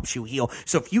bank helps you heal.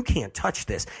 So if you can't touch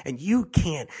this and you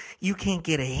can't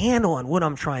get a handle on what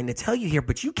I'm trying to tell you here,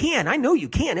 but you can. I know you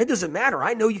can. It doesn't matter.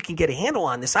 I know you can get a handle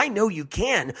on this. I know you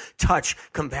can touch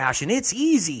compassion. It's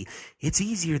easy. It's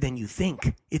easier than you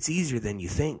think. It's easier than you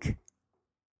think.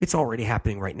 It's already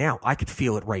happening right now. I could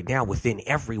feel it right now within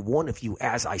every one of you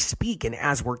as I speak and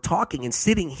as we're talking and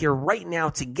sitting here right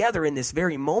now together in this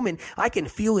very moment. I can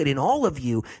feel it in all of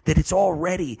you that it's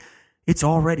already,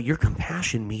 your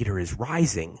compassion meter is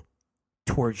rising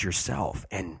towards yourself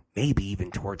and maybe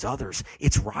even towards others.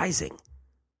 It's rising.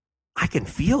 I can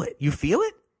feel it. You feel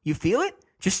it? You feel it?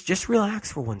 Just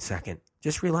relax for 1 second.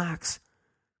 Just relax.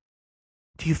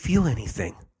 Do you feel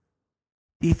anything?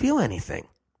 Do you feel anything?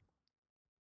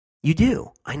 You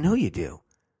do. I know you do.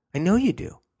 I know you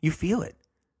do. You feel it.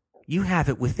 You have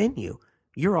it within you.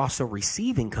 You're also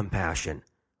receiving compassion.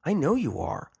 I know you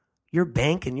are. Your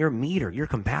bank and your meter, your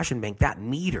compassion bank, that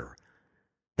meter,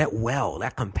 that well,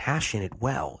 that compassionate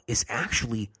well is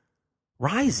actually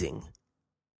rising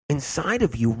inside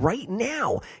of you right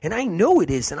now. And I know it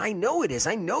is, and I know it is.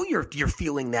 I know you're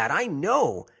feeling that. I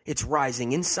know it's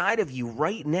rising inside of you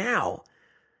right now.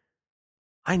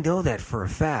 I know that for a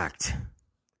fact.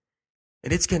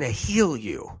 And it's going to heal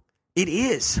you. It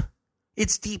is.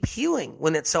 It's deep healing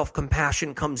when that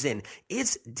self-compassion comes in.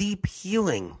 It's deep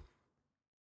healing.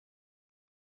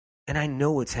 And I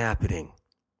know it's happening.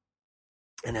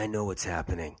 And I know it's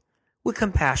happening. What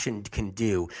compassion can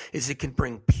do is it can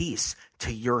bring peace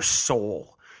to your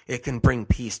soul. It can bring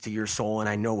peace to your soul, and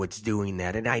I know it's doing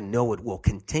that, and I know it will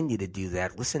continue to do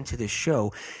that. Listen to this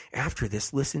show. After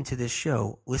this, listen to this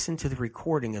show. Listen to the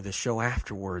recording of the show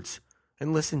afterwards.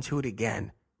 And listen to it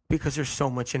again, because there's so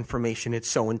much information. It's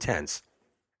so intense.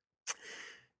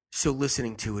 So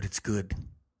listening to it, it's good.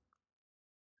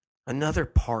 Another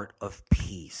part of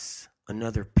peace,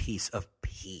 another piece of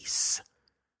peace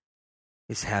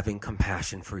is having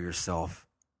compassion for yourself.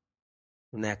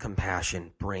 And that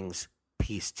compassion brings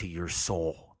peace to your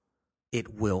soul.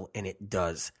 It will, and it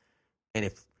does. And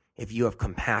if you have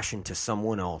compassion to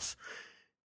someone else,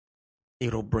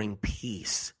 it'll bring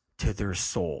peace to their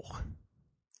soul.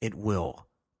 It will.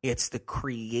 It's the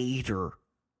creator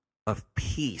of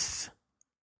peace.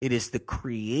 It is the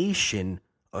creation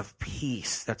of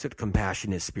peace. That's what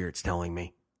compassion is, Spirit's telling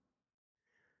me.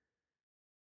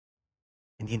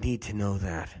 And you need to know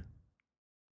that.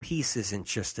 Peace isn't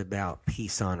just about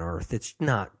peace on earth. It's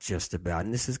not just about,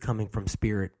 and this is coming from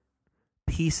Spirit,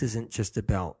 peace isn't just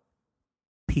about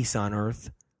peace on earth.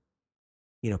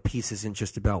 You know, peace isn't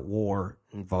just about war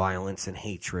and violence and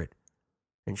hatred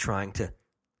and trying to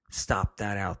stop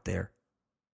that out there.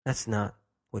 That's not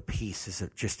what peace is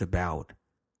just about.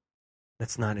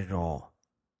 That's not at all.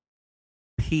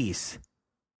 Peace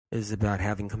is about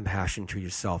having compassion to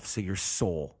yourself so your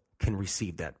soul can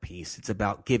receive that peace. It's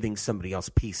about giving somebody else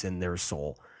peace in their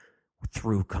soul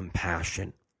through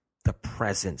compassion, the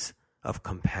presence of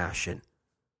compassion.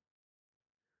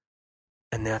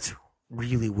 And that's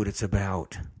really what it's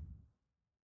about.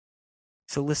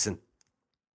 So listen,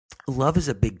 love is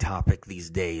a big topic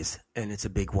these days, and it's a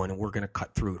big one, and we're going to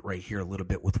cut through it right here a little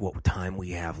bit with what time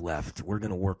we have left. We're going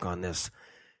to work on this.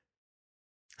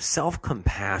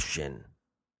 Self-compassion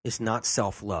is not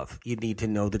self-love. You need to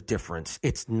know the difference.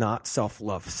 It's not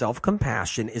self-love.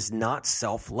 Self-compassion is not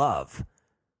self-love.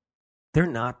 They're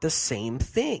not the same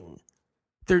thing.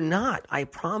 They're not. I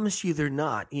promise you they're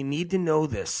not. You need to know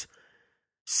this.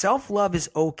 Self-love is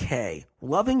okay.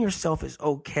 Loving yourself is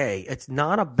okay. It's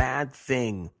not a bad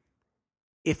thing.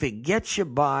 If it gets you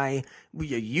by,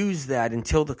 you use that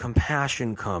until the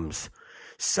compassion comes.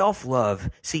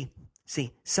 Self-love, see,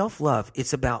 self-love,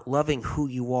 it's about loving who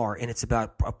you are, and it's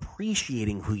about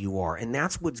appreciating who you are. And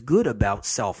that's what's good about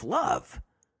self-love.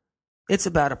 It's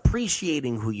about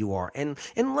appreciating who you are and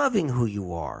loving who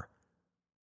you are.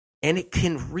 And it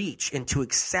can reach into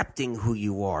accepting who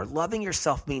you are. Loving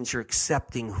yourself means you're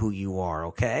accepting who you are,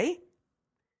 okay?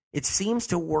 It seems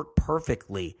to work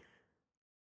perfectly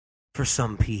for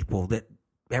some people that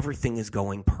everything is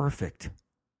going perfect.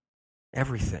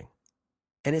 Everything.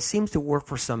 And it seems to work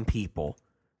for some people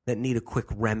that need a quick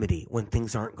remedy when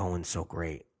things aren't going so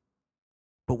great.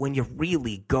 But when you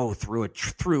really go through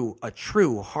a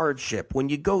true hardship, when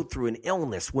you go through an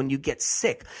illness, when you get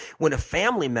sick, when a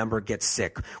family member gets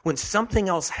sick, when something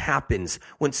else happens,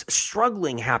 when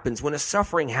struggling happens, when a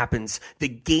suffering happens, the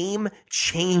game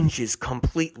changes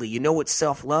completely. You know what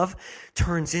self-love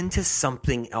turns into?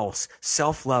 Something else.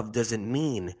 Self-love doesn't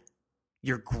mean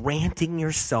you're granting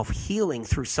yourself healing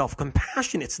through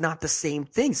self-compassion. It's not the same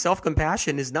thing.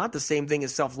 Self-compassion is not the same thing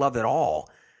as self-love at all.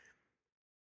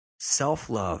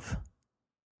 Self-love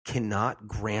cannot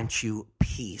grant you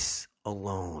peace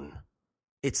alone.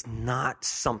 It's not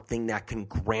something that can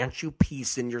grant you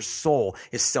peace in your soul,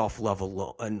 is self-love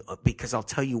alone. Because I'll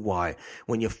tell you why.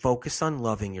 When you focus on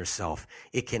loving yourself,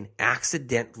 it can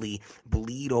accidentally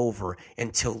bleed over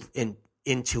into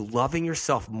loving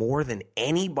yourself more than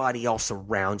anybody else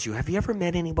around you. Have you ever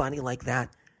met anybody like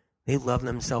that? They love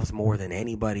themselves more than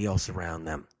anybody else around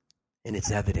them. And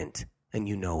it's evident, and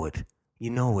you know it. You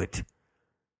know it.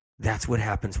 That's what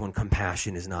happens when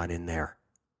compassion is not in there.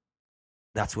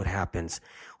 That's what happens.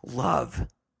 Love,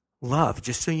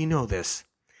 just so you know this,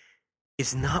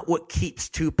 is not what keeps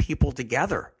two people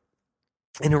together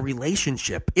in a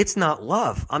relationship. It's not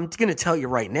love. I'm going to tell you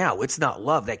right now, it's not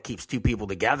love that keeps two people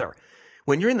together.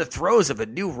 When you're in the throes of a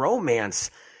new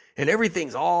romance and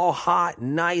everything's all hot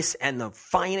and nice and the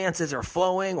finances are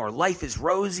flowing or life is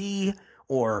rosy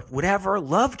or whatever,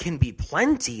 love can be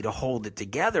plenty to hold it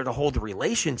together, to hold the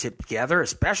relationship together,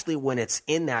 especially when it's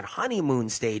in that honeymoon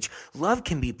stage. Love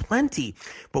can be plenty.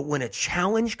 But when a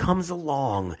challenge comes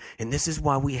along, and this is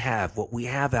why what we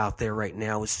have out there right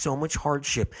now is so much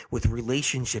hardship with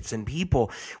relationships and people.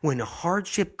 When a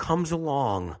hardship comes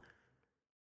along,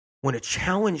 when a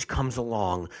challenge comes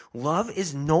along, love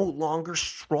is no longer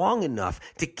strong enough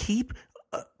to keep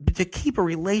a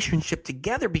relationship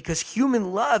together, because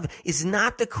human love is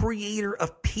not the creator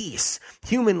of peace.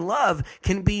 Human love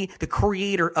can be the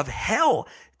creator of hell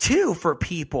too for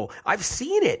people. I've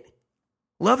seen it.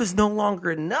 Love is no longer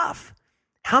enough.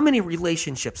 How many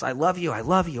relationships? I love you, I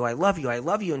love you, I love you, I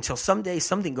love you, until someday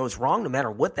something goes wrong, no matter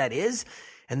what that is,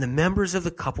 and the members of the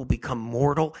couple become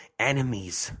mortal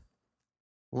enemies.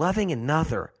 Loving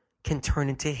another can turn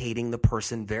into hating the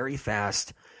person very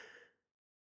fast.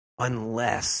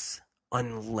 Unless,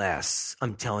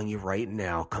 I'm telling you right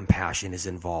now, compassion is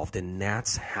involved. And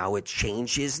that's how it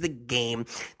changes the game.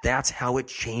 That's how it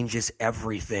changes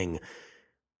everything.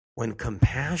 When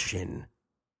compassion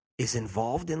is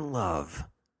involved in love,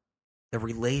 the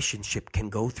relationship can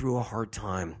go through a hard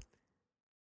time.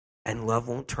 And love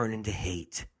won't turn into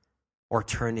hate or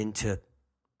turn into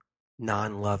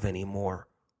non-love anymore,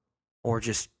 or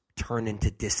just turn into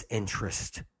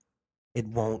disinterest. It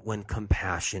won't when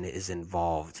compassion is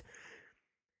involved.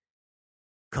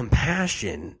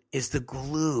 Compassion is the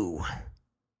glue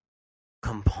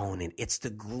component. It's the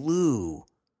glue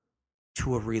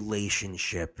to a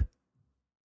relationship.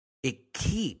 It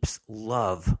keeps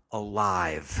love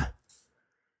alive.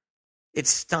 It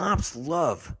stops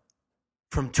love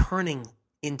from turning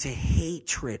into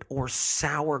hatred or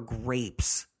sour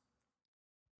grapes.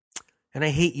 And I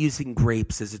hate using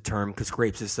grapes as a term, because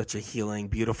grapes is such a healing,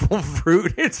 beautiful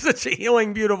fruit. It's such a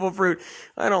healing, beautiful fruit.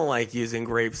 I don't like using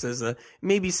grapes as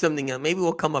maybe something else. Maybe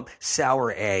we'll come up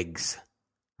sour eggs.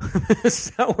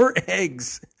 Sour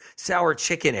eggs. Sour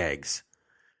chicken eggs.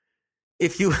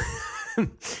 If you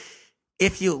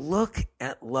look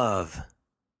at love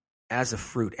as a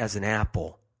fruit, as an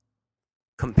apple,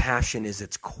 compassion is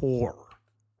its core.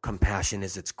 Compassion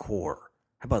is its core.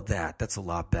 How about that? That's a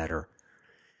lot better.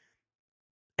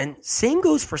 And same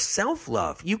goes for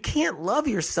self-love. You can't love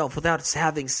yourself without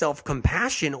having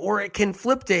self-compassion, or it can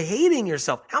flip to hating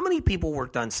yourself. How many people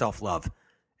worked on self-love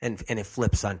and it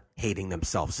flips on hating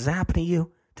themselves? Does that happen to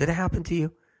you? Did it happen to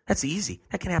you? That's easy.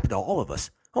 That can happen to all of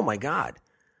us. Oh my God.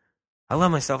 I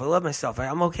love myself.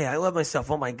 I'm okay. I love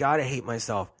myself. Oh my God, I hate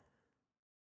myself.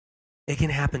 It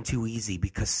can happen too easy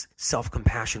because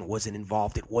self-compassion wasn't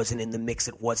involved. It wasn't in the mix.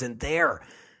 It wasn't there.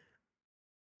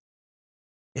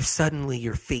 If suddenly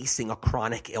you're facing a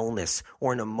chronic illness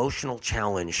or an emotional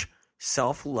challenge,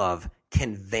 self-love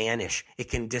can vanish. It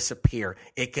can disappear.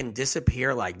 It can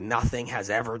disappear like nothing has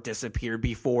ever disappeared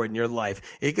before in your life.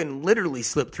 It can literally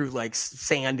slip through like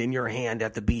sand in your hand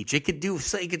at the beach. It could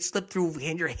slip through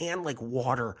in your hand like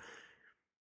water.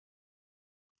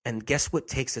 And guess what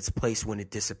takes its place when it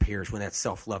disappears, when that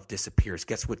self-love disappears?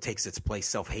 Guess what takes its place?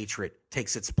 Self-hatred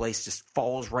takes its place, just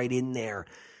falls right in there.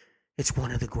 It's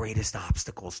one of the greatest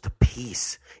obstacles to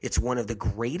peace. It's one of the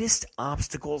greatest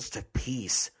obstacles to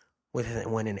peace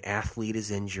when an athlete is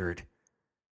injured.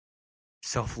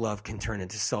 Self-love can turn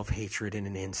into self-hatred in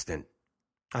an instant.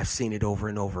 I've seen it over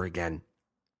and over again.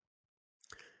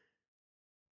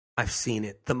 I've seen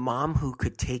it. The mom who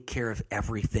could take care of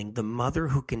everything, the mother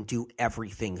who can do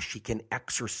everything. She can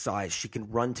exercise. She can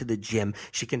run to the gym.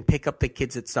 She can pick up the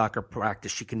kids at soccer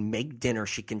practice. She can make dinner.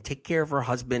 She can take care of her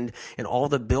husband and all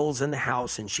the bills in the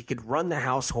house. And she could run the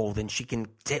household. And she can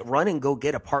run and go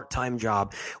get a part-time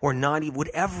job or not,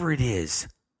 whatever it is.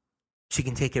 She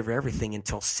can take care of everything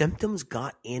until symptoms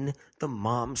got in the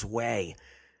mom's way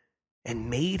and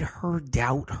made her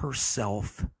doubt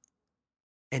herself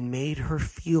and made her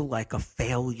feel like a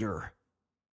failure.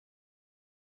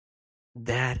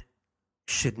 That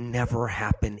should never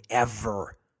happen,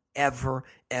 ever, ever,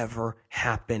 ever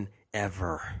happen,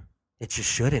 ever. It just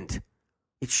shouldn't.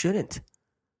 It shouldn't.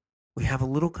 We have a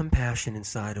little compassion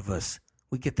inside of us.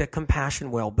 We get that compassion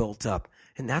well built up,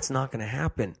 and that's not going to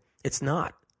happen. It's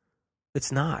not. It's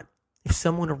not. If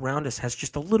someone around us has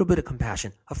just a little bit of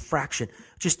compassion, a fraction,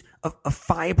 just a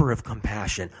fiber of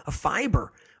compassion, a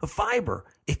fiber,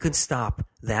 it can stop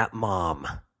that mom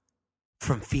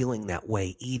from feeling that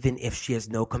way, even if she has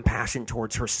no compassion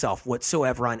towards herself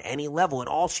whatsoever on any level. And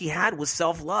all she had was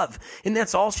self-love. And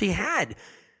that's all she had.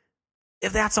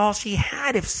 If that's all she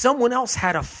had, if someone else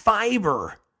had a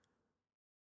fiber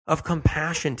of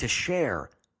compassion to share,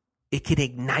 it could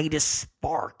ignite a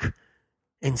spark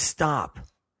and stop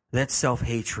that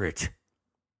self-hatred.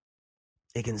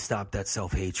 It can stop that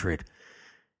self-hatred.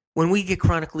 When we get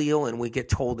chronically ill and we get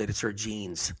told that it's our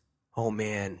genes, oh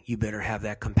man, you better have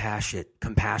that compassionate,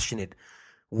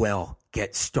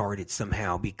 get started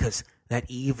somehow, because that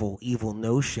evil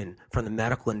notion from the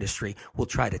medical industry will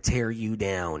try to tear you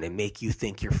down and make you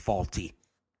think you're faulty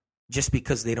just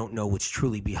because they don't know what's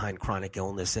truly behind chronic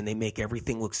illness, and they make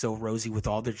everything look so rosy with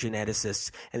all their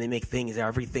geneticists, and they make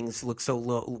everything look so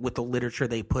low with the literature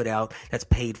they put out that's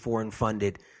paid for and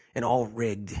funded and all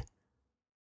rigged.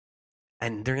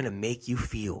 And they're going to make you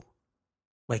feel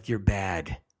like you're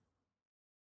bad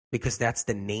because that's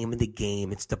the name of the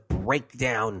game. It's to break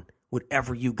down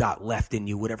whatever you got left in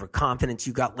you, whatever confidence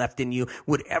you got left in you,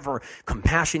 whatever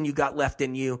compassion you got left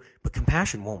in you. But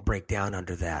compassion won't break down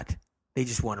under that. They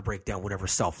just want to break down whatever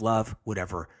self-love,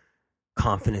 whatever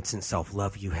confidence and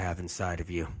self-love you have inside of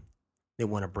you. They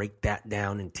want to break that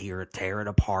down and tear it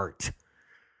apart.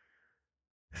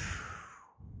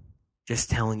 Just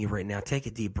telling you right now, take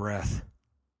a deep breath.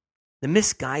 The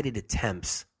misguided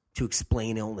attempts to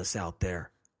explain illness out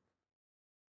there,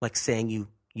 like saying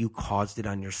you caused it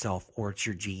on yourself, or it's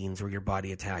your genes or your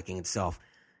body attacking itself,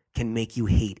 can make you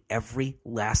hate every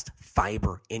last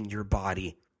fiber in your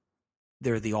body.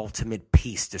 They're the ultimate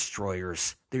peace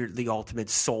destroyers. They're the ultimate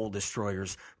soul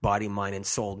destroyers, body, mind, and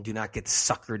soul. Do not get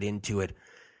suckered into it.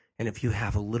 And if you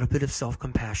have a little bit of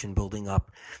self-compassion building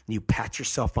up, you pat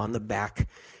yourself on the back,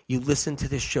 you listen to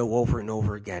this show over and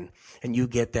over again, and you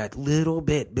get that little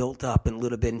bit built up and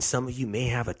little bit, and some of you may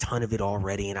have a ton of it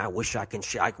already, and I wish I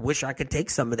could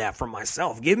take some of that for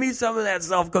myself. Give me some of that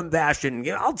self-compassion.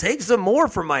 I'll take some more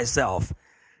for myself.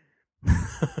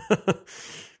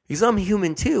 Because I'm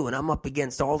human too, and I'm up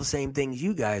against all the same things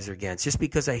you guys are against. Just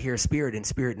because I hear Spirit, and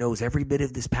Spirit knows every bit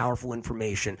of this powerful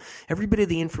information, every bit of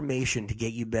the information to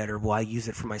get you better, well, I use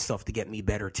it for myself to get me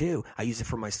better too. I use it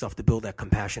for myself to build that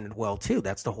compassionate well too.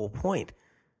 That's the whole point.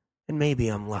 And maybe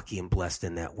I'm lucky and blessed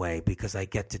in that way because I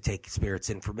get to take Spirit's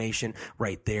information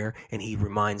right there, and he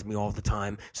reminds me all the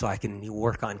time, so I can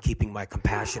work on keeping my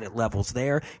compassionate levels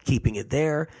there, keeping it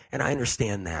there, and I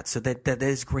understand that. So that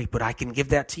is great, but I can give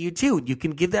that to you too. You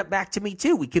can give that back to me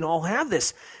too. We can all have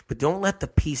this, but don't let the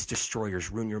peace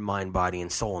destroyers ruin your mind, body,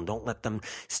 and soul, and don't let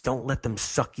them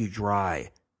suck you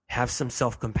dry. Have some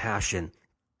self-compassion.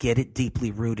 Get it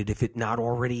deeply rooted if it not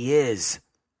already is.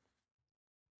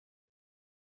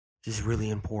 This is really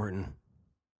important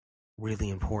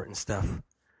stuff.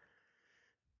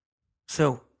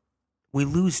 So we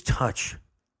lose touch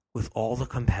with all the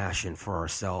compassion for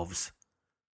ourselves.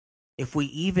 If we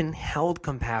even held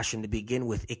compassion to begin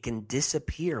with, it can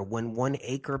disappear when one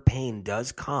ache or pain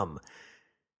does come.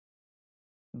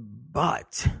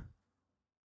 But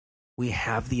we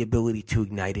have the ability to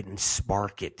ignite it and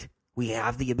spark it. We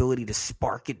have the ability to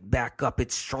spark it back up.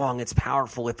 It's strong. It's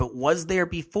powerful. If it was there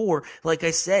before, like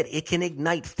I said, it can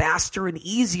ignite faster and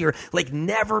easier like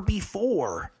never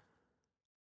before.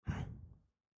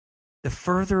 The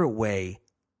further away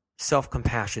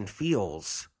self-compassion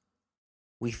feels,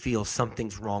 we feel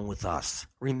something's wrong with us.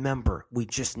 Remember, we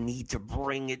just need to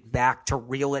bring it back, to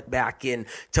reel it back in,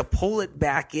 to pull it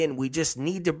back in. We just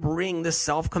need to bring the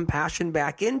self-compassion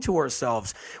back into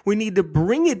ourselves. We need to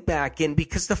bring it back in,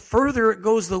 because the further it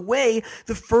goes away,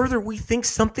 the further we think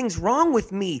something's wrong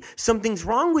with me, something's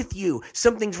wrong with you,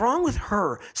 something's wrong with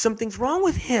her, something's wrong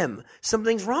with him,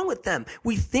 something's wrong with them.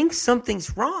 We think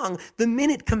something's wrong the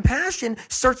minute compassion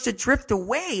starts to drift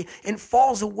away and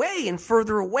falls away and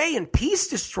further away, and peace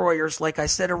destroyers, like I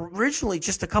said originally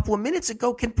just a couple of minutes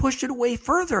ago, can push it away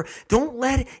further. Don't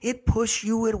let it push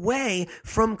you away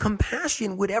from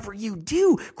compassion. Whatever you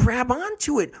do, grab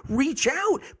onto it, reach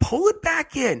out, pull it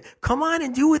back in. Come on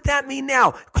and do what that means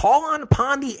now. Call on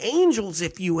upon the angels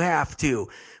if you have to.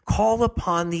 Call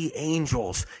upon the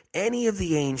angels, any of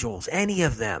the angels, any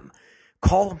of them.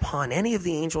 Call upon any of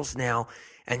the angels now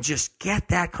and just get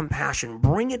that compassion.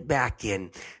 Bring it back in.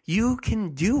 You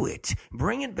can do it.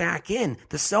 Bring it back in.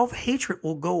 The self-hatred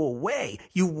will go away.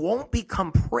 You won't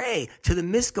become prey to the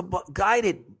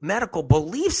misguided medical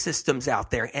belief systems out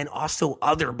there, and also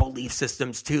other belief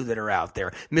systems too that are out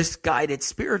there. Misguided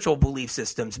spiritual belief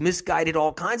systems, misguided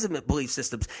all kinds of belief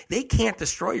systems. They can't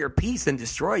destroy your peace and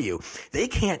destroy you. They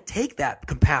can't take that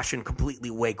compassion completely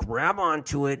away. Grab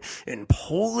onto it and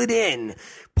pull it in.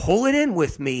 Pull it in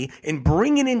with me and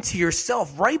bring it into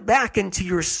yourself, right back into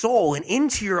your soul and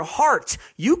into your heart.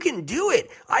 You can do it.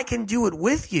 I can do it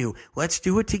with you. Let's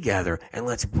do it together, and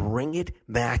let's bring it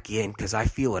back in, because I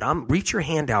feel it. Reach your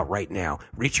hand out right now.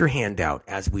 Reach your hand out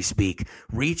as we speak.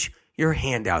 Reach your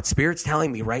hand out. Spirit's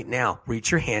telling me right now, reach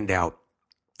your hand out.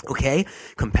 Okay?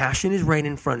 Compassion is right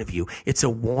in front of you. It's a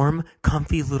warm,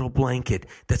 comfy little blanket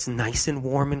that's nice and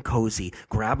warm and cozy.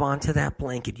 Grab onto that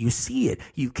blanket. You see it.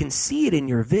 You can see it in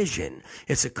your vision.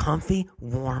 It's a comfy,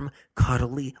 warm,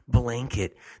 cuddly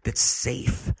blanket that's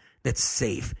safe.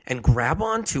 And grab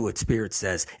onto it, Spirit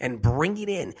says, and bring it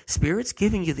in. Spirit's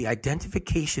giving you the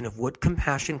identification of what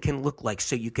compassion can look like,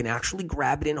 so you can actually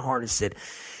grab it and harness it.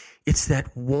 It's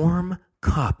that warm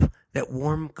cup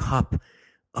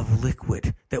of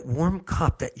liquid, that warm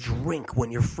cup, that drink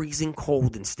when you're freezing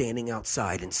cold and standing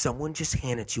outside and someone just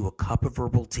handed you a cup of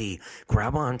herbal tea.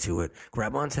 Grab onto it.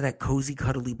 Grab onto that cozy,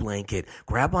 cuddly blanket.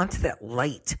 Grab onto that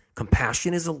light.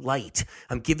 Compassion is a light.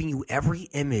 I'm giving you every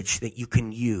image that you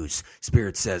can use.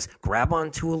 Spirit says, grab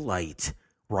onto a light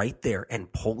right there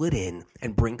and pull it in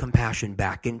and bring compassion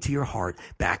back into your heart,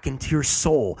 back into your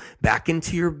soul, back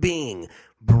into your being.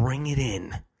 Bring it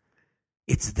in.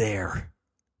 It's there.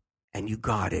 And you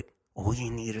got it. All you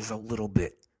need is a little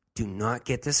bit. Do not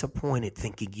get disappointed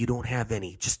thinking you don't have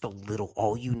any. Just a little.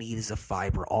 All you need is a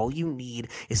fiber. All you need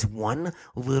is one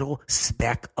little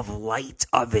speck of light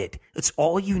of it. It's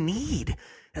all you need.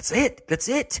 That's it.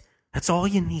 That's all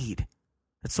you need.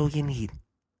 That's all you need.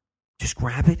 Just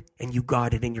grab it, and you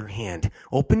got it in your hand.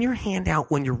 Open your hand out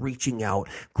when you're reaching out.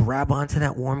 Grab onto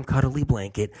that warm, cuddly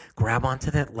blanket. Grab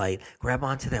onto that light. Grab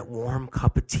onto that warm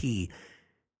cup of tea.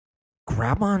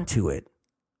 Grab onto it,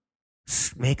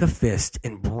 make a fist,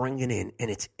 and bring it in,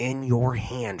 and it's in your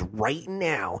hand right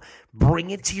now. Bring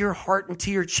it to your heart and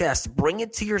to your chest. Bring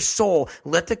it to your soul.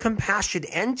 Let the compassion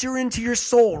enter into your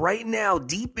soul right now,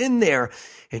 deep in there,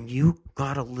 and you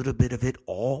got a little bit of it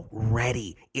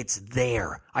already. It's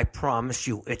there. I promise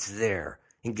you, it's there.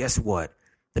 And guess what?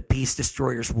 The peace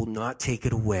destroyers will not take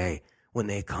it away when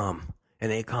they come. And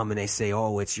they come and they say,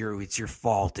 oh, it's your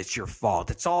fault. It's your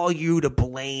fault. It's all you to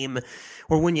blame.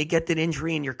 Or when you get that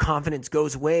injury and your confidence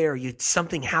goes away, or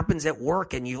something happens at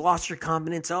work and you lost your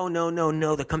confidence. Oh,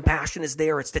 no. The compassion is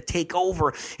there. It's to take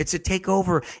over. It's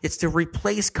to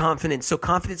replace confidence, so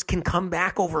confidence can come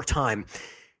back over time.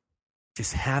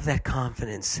 Just have that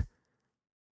confidence.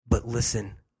 But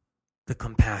listen, the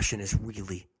compassion is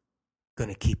really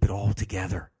going to keep it all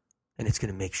together. And it's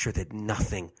going to make sure that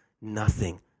nothing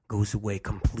goes away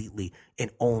completely,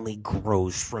 and only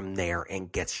grows from there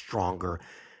and gets stronger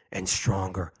and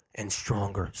stronger and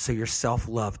stronger. So your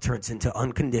self-love turns into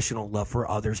unconditional love for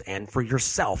others and for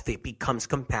yourself. It becomes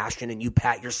compassion, and you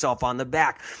pat yourself on the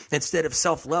back instead of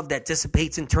self-love that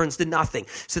dissipates and turns to nothing.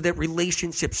 So that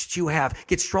relationships that you have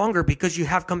get stronger because you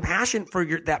have compassion for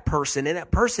that person. And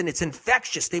that person, it's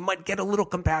infectious. They might get a little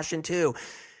compassion too.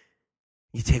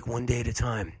 You take one day at a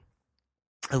time.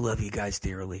 I love you guys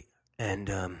dearly. And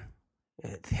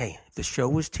hey, if the show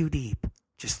was too deep,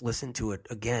 just listen to it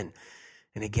again.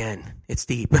 And again, it's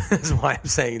deep. That's why I'm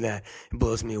saying that. It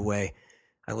blows me away.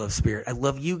 I love Spirit. I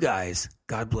love you guys.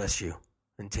 God bless you.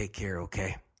 And take care,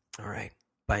 okay? All right.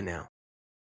 Bye now.